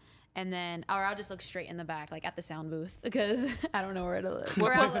front. And then, or I'll just look straight in the back, like at the sound booth, because I don't know where to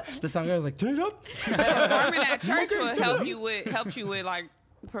look. The sound guy was like, turn it up. Performing at church will help you with like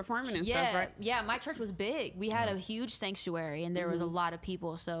performing and stuff, right? Yeah, my church was big. We had a huge sanctuary, and there was a lot of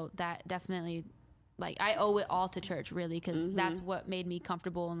people. So that definitely, like, I owe it all to church, really, because that's what made me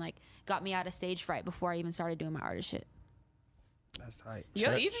comfortable and like got me out of stage fright before I even started doing my artist shit. That's tight.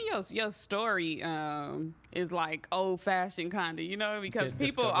 Even your story is like old fashioned kind of, you know, because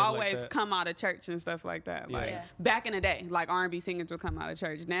people always like come out of church and stuff like that. Yeah. Like back in the day, like R&B singers would come out of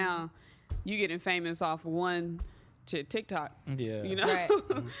church. Now you getting famous off one TikTok. Yeah, you know.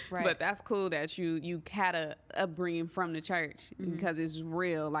 Right. But that's cool that you had a upbringing from the church because it's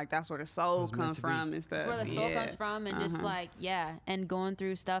real. Like that's where the soul comes from and stuff. That's where the soul comes from, and just like and going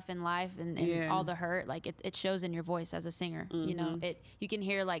through stuff in life and all the hurt, like it shows in your voice as a singer. You know, you can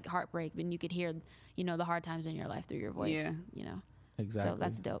hear like heartbreak, and you could hear the hard times in your life through your voice. Yeah, you know. Exactly. So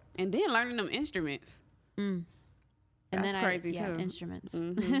that's dope. And then learning them instruments. And that's then crazy too. Instruments.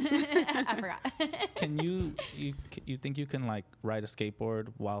 I forgot. Can you think you can like ride a skateboard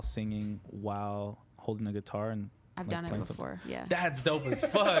while singing while holding a guitar and? I've done it before. Yeah. That's dope as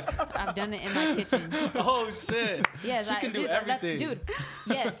fuck. I've done it in my kitchen. Oh shit. Yes, she can do everything. Dude,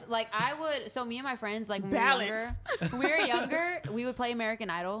 yes. Like I would. So me and my friends, like when we were younger, we would play American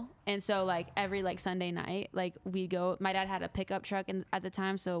Idol, and so like every like Sunday night, like we go. My dad had a pickup truck at the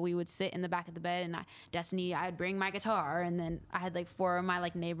time, so we would sit in the back of the bed, and I'd bring my guitar, and then I had like 4 of my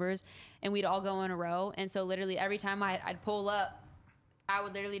like neighbors, and we'd all go in a row, and so literally every time I'd pull up, I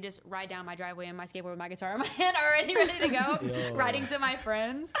would literally just ride down my driveway in my skateboard with my guitar in my hand, already ready to go, riding to my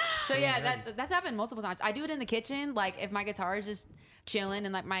friends. So yeah, that's happened multiple times. I do it in the kitchen. Like if my guitar is just chilling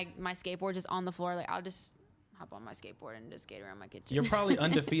and like my skateboard just on the floor, like I'll just hop on my skateboard and just skate around my kitchen. You're probably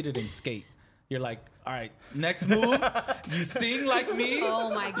undefeated in skate. You're like, all right, next move, you sing like me.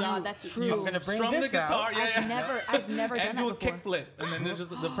 Oh my God, that's true. You strum the guitar. I've never done that before. And do a kickflip, and then it's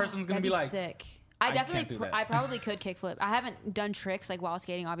just the person's gonna be like, sick. I probably could kickflip. I haven't done tricks like while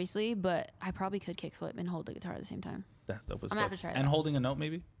skating, obviously, but I probably could kickflip and hold the guitar at the same time. That's dope as I'm fuck. gonna have to try that. And holding a note,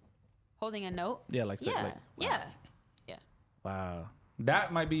 maybe. Holding a note. Yeah, like yeah, like, wow. yeah. Wow,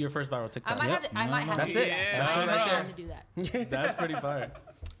 that might be your first viral TikTok. I might have to. I might have That's to. it. Yeah. That's I it might right have there. to do that. That's pretty fire.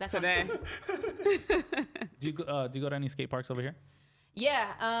 That sounds Today. cool. Do you go to any skate parks over here?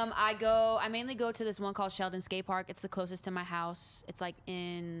 Yeah, I mainly go to this one called Sheldon Skate Park. It's the closest to my house. It's like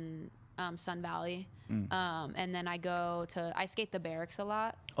in Sun Valley. And then I skate the Barracks a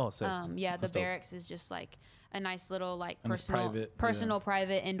lot. Oh, sick. Yeah, the That's dope. Barracks is just like a nice little like And it's private,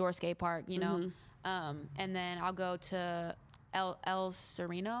 private indoor skate park, you know. And then I'll go to El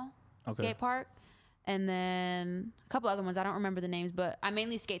Sereno Skate Park. And then a couple other ones. I don't remember the names, but I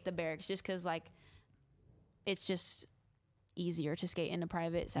mainly skate the Barracks just because like it's just easier to skate in a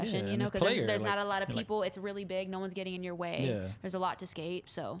private session, you know, because there's not a lot of people. Like, it's really big. No one's getting in your way. Yeah. There's a lot to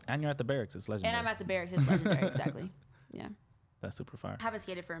skate. So. And you're at the Barracks. It's legendary. And I'm at the Barracks. It's legendary. Exactly. Yeah. That's super fire. I haven't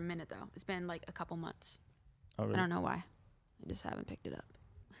skated for a minute though. It's been like a couple months. Oh, really? I don't know why. I just haven't picked it up.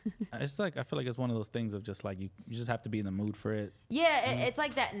 It's like I feel like it's one of those things of just like you just have to be in the mood for it. Yeah, it's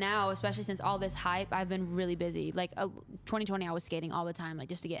like that now, especially since all this hype. I've been really busy. Like 2020, I was skating all the time, like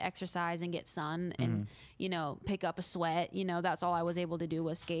just to get exercise and get sun and you know pick up a sweat. You know, that's all I was able to do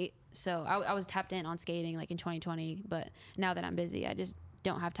was skate. So I was tapped in on skating like in 2020. But now that I'm busy, I just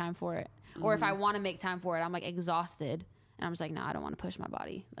don't have time for it. Or if I want to make time for it, I'm like exhausted, and I'm just like, no, I don't want to push my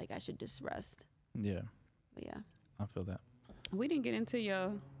body. Like I should just rest. Yeah. But yeah. I feel that. We didn't get into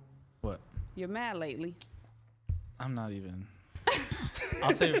your mad lately. I'm not even.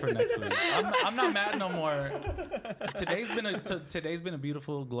 I'll save it for next week. I'm not mad no more. Today's been a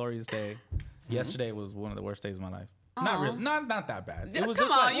beautiful, glorious day. Yesterday was one of the worst days of my life. Aww. Not really, not that bad. It was Come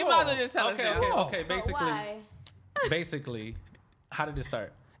just on, like, you might as well just tell us. Okay. Basically, how did it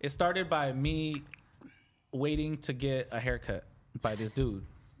start? It started by me waiting to get a haircut by this dude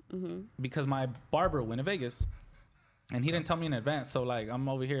because my barber went to Vegas. And he didn't tell me in advance. So, like, I'm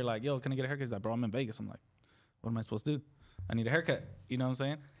over here like, yo, can I get a haircut? He's like, bro, I'm in Vegas. I'm like, what am I supposed to do? I need a haircut. You know what I'm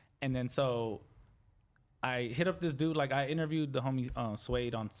saying? And then so I hit up this dude. Like, I interviewed the homie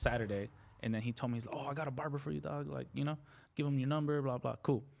Suede on Saturday. And then he told me, he's like, oh, I got a barber for you, dog. Like, you know, give him your number, blah, blah.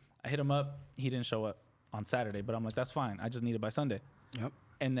 Cool. I hit him up. He didn't show up on Saturday. But I'm like, that's fine. I just need it by Sunday. Yep.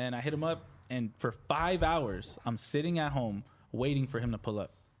 And then I hit him up. And for 5 hours, I'm sitting at home waiting for him to pull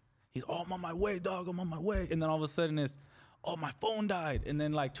up. He's, oh, I'm on my way, dog. I'm on my way. And then all of a sudden it's, oh, my phone died. And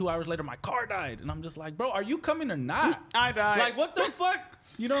then like 2 hours later, my car died. And I'm just like, bro, are you coming or not? I died. Like, what the fuck?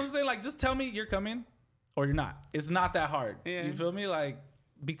 You know what I'm saying? Like, just tell me you're coming or you're not. It's not that hard. Yeah. You feel me? Like,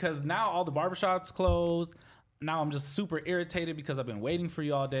 because now all the barbershops closed. Now I'm just super irritated because I've been waiting for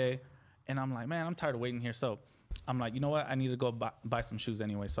you all day. And I'm like, man, I'm tired of waiting here. So I'm like, you know what? I need to go buy some shoes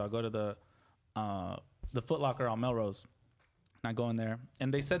anyway. So I go to the Foot Locker on Melrose. And I go in there,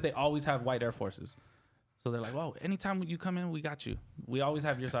 and they said they always have white Air Forces. So they're like, whoa, anytime you come in, we got you. We always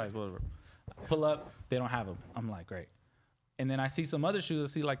have your size, whatever. Pull up, they don't have them. I'm like, great. And then I see some other shoes.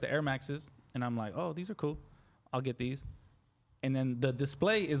 I see like the Air Maxes, and I'm like, oh, these are cool. I'll get these. And then the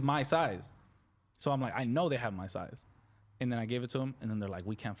display is my size. So I'm like, I know they have my size. And then I gave it to them, and then they're like,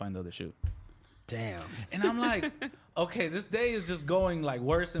 we can't find the other shoe. Damn. And I'm like, okay, this day is just going like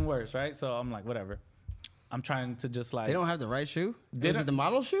worse and worse, right? So I'm like, whatever. I'm trying to just like... They don't have the right shoe? Is it the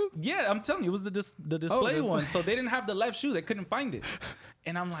model shoe? Yeah, I'm telling you, it was the display one. So they didn't have the left shoe. They couldn't find it.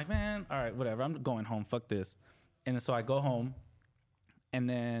 And I'm like, man, all right, whatever. I'm going home. Fuck this. And then so I go home. And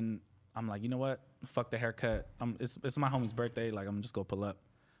then I'm like, you know what? Fuck the haircut. It's my homie's birthday. Like, I'm just going to pull up.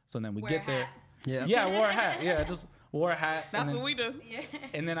 So then we get there. Yeah. Yeah, I wore a hat. Yeah, just wore a hat. That's what we do. Yeah.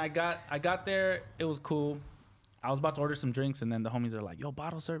 And then I got there. It was cool. I was about to order some drinks. And then the homies are like, yo,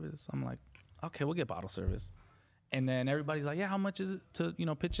 bottle service. I'm like, okay, we'll get bottle service. And then everybody's like, yeah, how much is it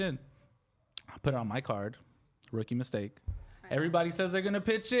to, pitch in? I put it on my card. Rookie mistake. Everybody says they're going to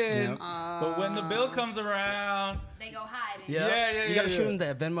pitch in. Yep. But when the bill comes around. They go hide. Yeah. You got to shoot them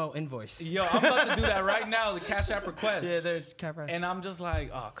the Venmo invoice. Yo, I'm about to do that right now, the Cash App request. Yeah, there's Cash App. And I'm just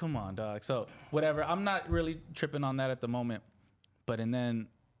like, oh, come on, dog. So whatever. I'm not really tripping on that at the moment. And then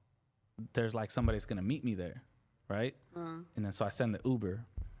there's like somebody's going to meet me there, right? And then so I send the Uber.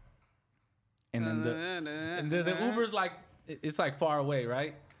 And then the Uber's like it's like far away,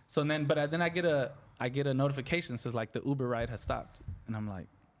 right? So then, but then I get a notification that says like the Uber ride has stopped, and I'm like,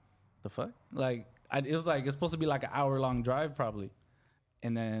 the fuck? Like it was like it's supposed to be like an hour-long drive probably,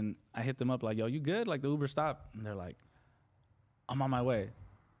 and then I hit them up like, yo, you good? Like the Uber stopped, and they're like, I'm on my way.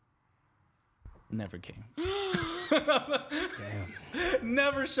 Never came. Damn.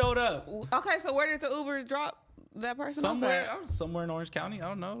 Never showed up. Okay, so where did the Uber drop that person? Somewhere in Orange County. I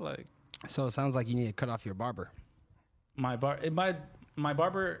don't know. Like, so it sounds like you need to cut off your barber. My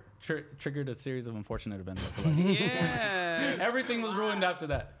barber triggered a series of unfortunate events. I feel like. Yeah. Everything was ruined after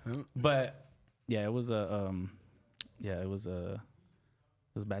that. But yeah, it was a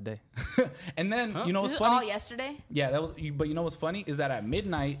bad day. And then you know what's funny? All yesterday. Yeah, that was. But you know what's funny is that at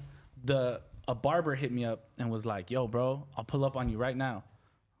midnight, a barber hit me up and was like, "Yo, bro, I'll pull up on you right now."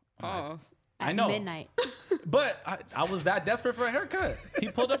 Oh. I know. Midnight. But I was that desperate for a haircut. He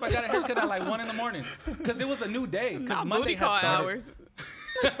pulled up. I got a haircut at like 1 a.m. because it was a new day. Because Monday had started. Hours.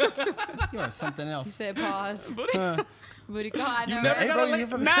 You are something You else. said pause. Booty call. I know. You never right? got a late.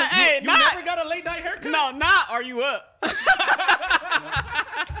 from You never got a late night haircut. No, not are you up? It's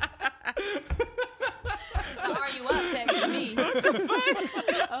the "Are you up?" text to me. What the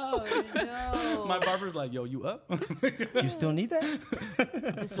fuck? Oh no. My barber's like, "Yo, you up?" You still need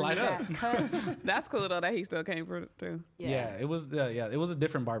that? Slide up. That's cool though that he still came through. Yeah, it was. It was a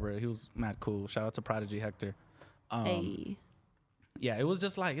different barber. He was mad cool. Shout out to Prodigy Hector. Hey, Yeah, it was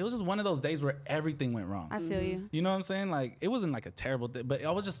just one of those days where everything went wrong. I feel you. You know what I'm saying? Like it wasn't like a terrible day, but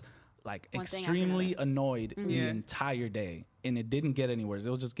I was just like One thing after extremely annoyed the Yeah. entire day, and it didn't get any worse.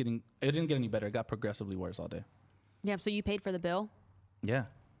 It didn't get any better. It got progressively worse all day. Yeah. So you paid for the bill? Yeah.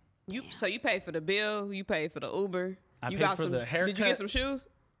 So you paid for the bill, you paid for the Uber. I you paid got for the haircut. Did you get some shoes?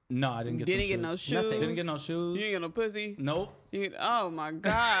 No, I didn't get Didn't some get shoes. no shoes. Nothing. Didn't get no shoes. You didn't get no pussy. Nope. Oh my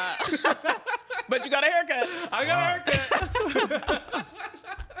god. But you got a haircut. I got a haircut.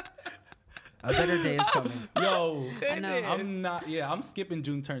 A better day is coming. Yo, I know. I'm not. Yeah, I'm skipping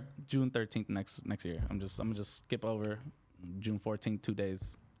June 13th next year. I'm gonna just skip over June 14th 2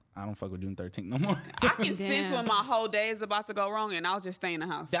 days. I don't fuck with June 13th no more. I can sense Damn. when my whole day is about to go wrong, and I'll just stay in the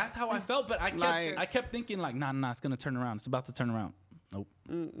house. That's how I felt, but I kept thinking like, nah, it's gonna turn around. It's about to turn around. Nope.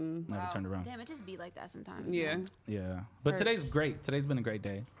 Never turned around. Damn, it just be like that sometimes. Yeah. Yeah, but Hurts. today's great. Today's been a great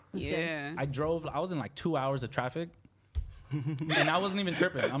day. Yeah. I was in like 2 hours of traffic, and I wasn't even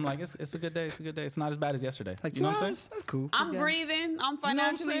tripping. I'm like, it's a good day. It's a good day. It's not as bad as yesterday. Like you know 2 what I'm hours? saying? That's cool. I'm good. breathing. I'm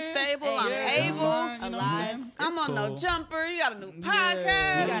financially saying? stable. Hey, I'm yeah, it's able. fine, you know what I'm Alive. saying? I'm It's on cool. no jumper. You got a new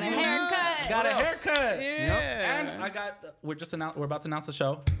podcast. You got a haircut. Got a What else? haircut. Yeah. And I got. We're about to announce the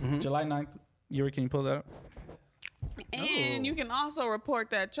show, July 9th. Yuri, can you pull that up? And you can also report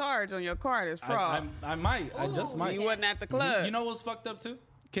that charge on your card as fraud. I might. I just might. You wasn't at the club. You know what's fucked up too?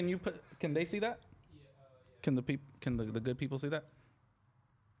 Can they see that? Can the good people see that?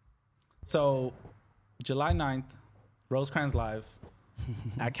 So, July 9th, Rosecrans Live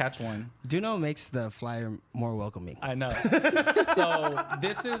at Catch One. Duno makes the flyer more welcoming. I know. So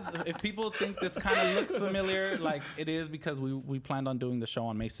this is, if people think this kind of looks familiar, like it is because we planned on doing the show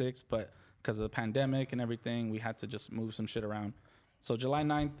on May 6th, but because of the pandemic and everything, we had to just move some shit around. So July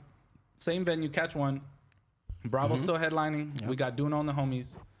 9th, same venue, Catch One. Bravo's still headlining. Yep. We got Duno and the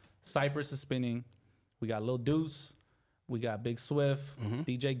homies. Cypress is spinning. We got Lil Deuce. We got Big Swift.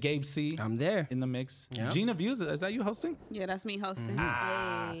 DJ Gabe C. I'm there. In the mix. Yep. Gina Views, is that you hosting? Yeah, that's me hosting.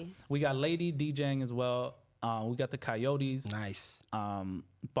 Hey. We got Lady DJing as well. We got the Coyotes. Nice.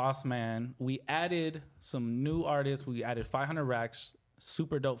 Boss Man. We added some new artists. We added 500 Racks,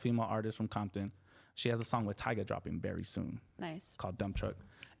 super dope female artist from Compton. She has a song with Tyga dropping very soon. Nice. Called Dump Truck.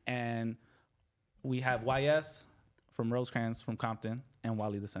 And we have YS from Rosecrans from Compton and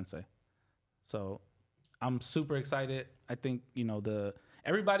Wally the Sensei. So I'm super excited. I think,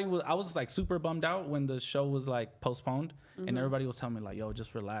 I was like super bummed out when the show was like postponed and everybody was telling me like, yo,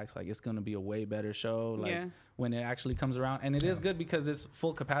 just relax. Like it's going to be a way better show. Like when it actually comes around. And it is good because it's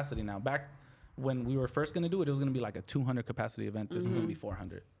full capacity now. Back when we were first going to do it, it was going to be like a 200 capacity event. This is going to be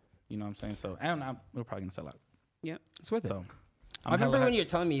 400. You know what I'm saying? So, and we're probably going to sell out. Yep. It's worth it. So I remember when you were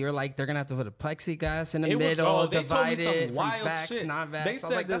telling me, you're like, they're going to have to put a plexiglass in the middle, they told me divided some from wild vax, shit. non-vax. They I was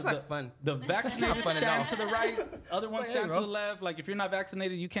said like, that's not fun. The vaccinated fun at stand all. to the right, other ones Hey, stand bro. to the left. Like if you're not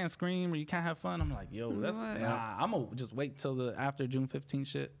vaccinated, you can't scream or you can't have fun. I'm like, yo, that's I'm gonna just wait till the after June 15th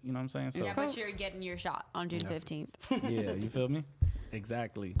shit. You know what I'm saying? So Yeah, but you're getting your shot on June 15th. yeah, you feel me?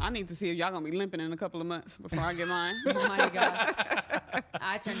 Exactly. I need to see if y'all gonna be limping in a couple of months before I get mine. Oh my god.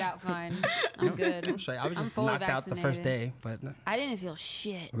 I turned out fine. I'm good. I'm straight. I was I'm just fully knocked out the first vaccinated. day, but I didn't feel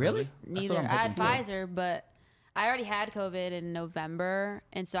shit. really? Neither. what I'm I had hoping for. Pfizer, but I already had COVID in November,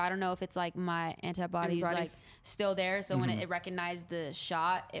 and so I don't know if it's like my antibodies like still there. So when it recognized the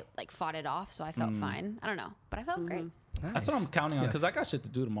shot, it like fought it off. So I felt fine. I don't know, but I felt great. Nice. That's what I'm counting on because I got shit to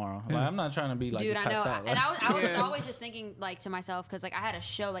do tomorrow. Like, I'm not trying to be like, dude, just I know. out. And I was always just thinking like to myself because like I had a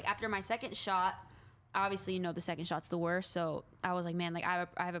show like after my second shot. Obviously, you know, the second shot's the worst. So I was like, man, like I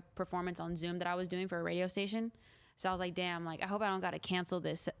have a performance on Zoom that I was doing for a radio station. So I was like, damn, like I hope I don't got to cancel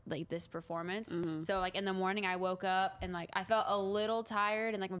this performance. So like in the morning I woke up and like I felt a little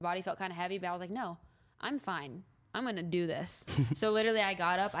tired and like my body felt kind of heavy, but I was like, no, I'm fine. I'm going to do this. So literally I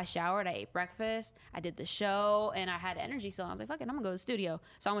got up, I showered, I ate breakfast, I did the show, and I had energy still. And I was like, fuck it, I'm going to go to the studio.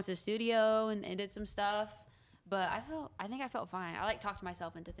 So I went to the studio and did some stuff. But I think I felt fine. I like talked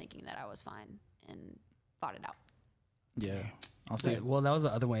myself into thinking that I was fine and fought it out. Yeah. I'll see. Well, that was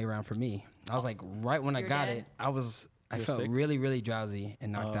the other way around for me. I was like, right when I got it, I felt sick? really, really drowsy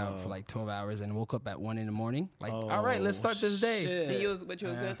and knocked out for like 12 hours and woke up at 1 a.m. Like, all right, let's start this day. Shit. You was good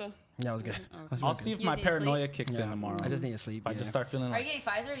though? Yeah, I was good. I'll see if my paranoia kicks in tomorrow. I just need to sleep. If I just start feeling Are like... you getting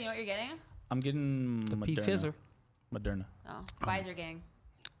Pfizer? Do you know what you're getting? I'm getting the Moderna. Pfizer. Moderna. Oh, Pfizer gang.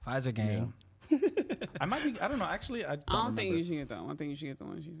 Pfizer gang. I might be... I don't know. Actually, I don't think you should get that one. I think you should get the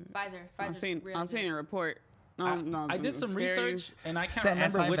one she said. Pfizer. I've seen a report. I did some research and I can't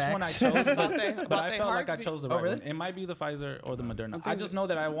remember which one I chose, but I felt like I chose the right one. It might be the Pfizer or the Moderna. I just know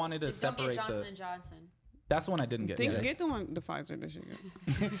that I wanted to separate don't get Johnson & Johnson. That's the one I didn't get. Get the Pfizer that you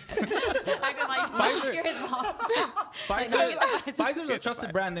get. I can like Pfizer. You're his mom. Pfizer's a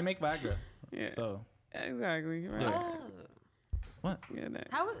trusted brand. They make Viagra. Yeah. So exactly. Right. Oh. What? Yeah, that.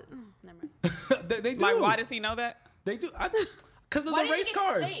 How? Never mind. they do. Like, why does he know that? They do. Because of Why the race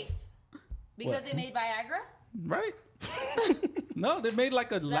cars. Safe? Because it made Viagra. Right. No, they made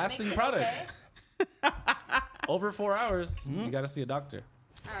like a lasting product. Okay? Over 4 hours, you got to see a doctor.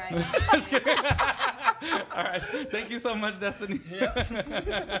 All right. All right. Thank you so much, Destiny. Wrapping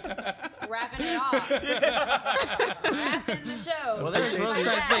it off. Wrapping the show. Well, there's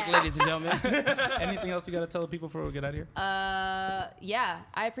Rosecrans Bake, ladies and gentlemen. Anything else you got to tell the people before we get out of here? Yeah.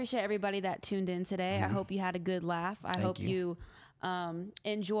 I appreciate everybody that tuned in today. I hope you had a good laugh. I hope you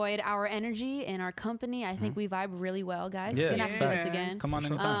enjoyed our energy and our company. I think we vibe really well, guys. Yeah. We're gonna have to do this again. Come on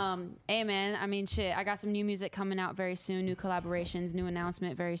anytime. Hey man, I mean shit, I got some new music coming out very soon, new collaborations, new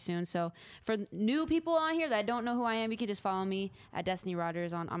announcement very soon. So for new people on here that don't know who I am, you can just follow me at Destiny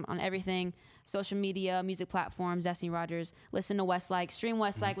Rogers on everything. Social media, music platforms, Destiny Rogers. Listen to Westlake, stream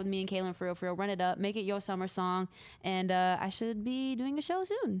Westlake with me and Kaylin for real. Run it up, make it your summer song, and I should be doing a show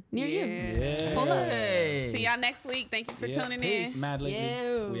soon near you. Yeah. Hold up. See y'all next week. Thank you for tuning in. Mad Lately.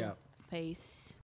 You. We out. Peace.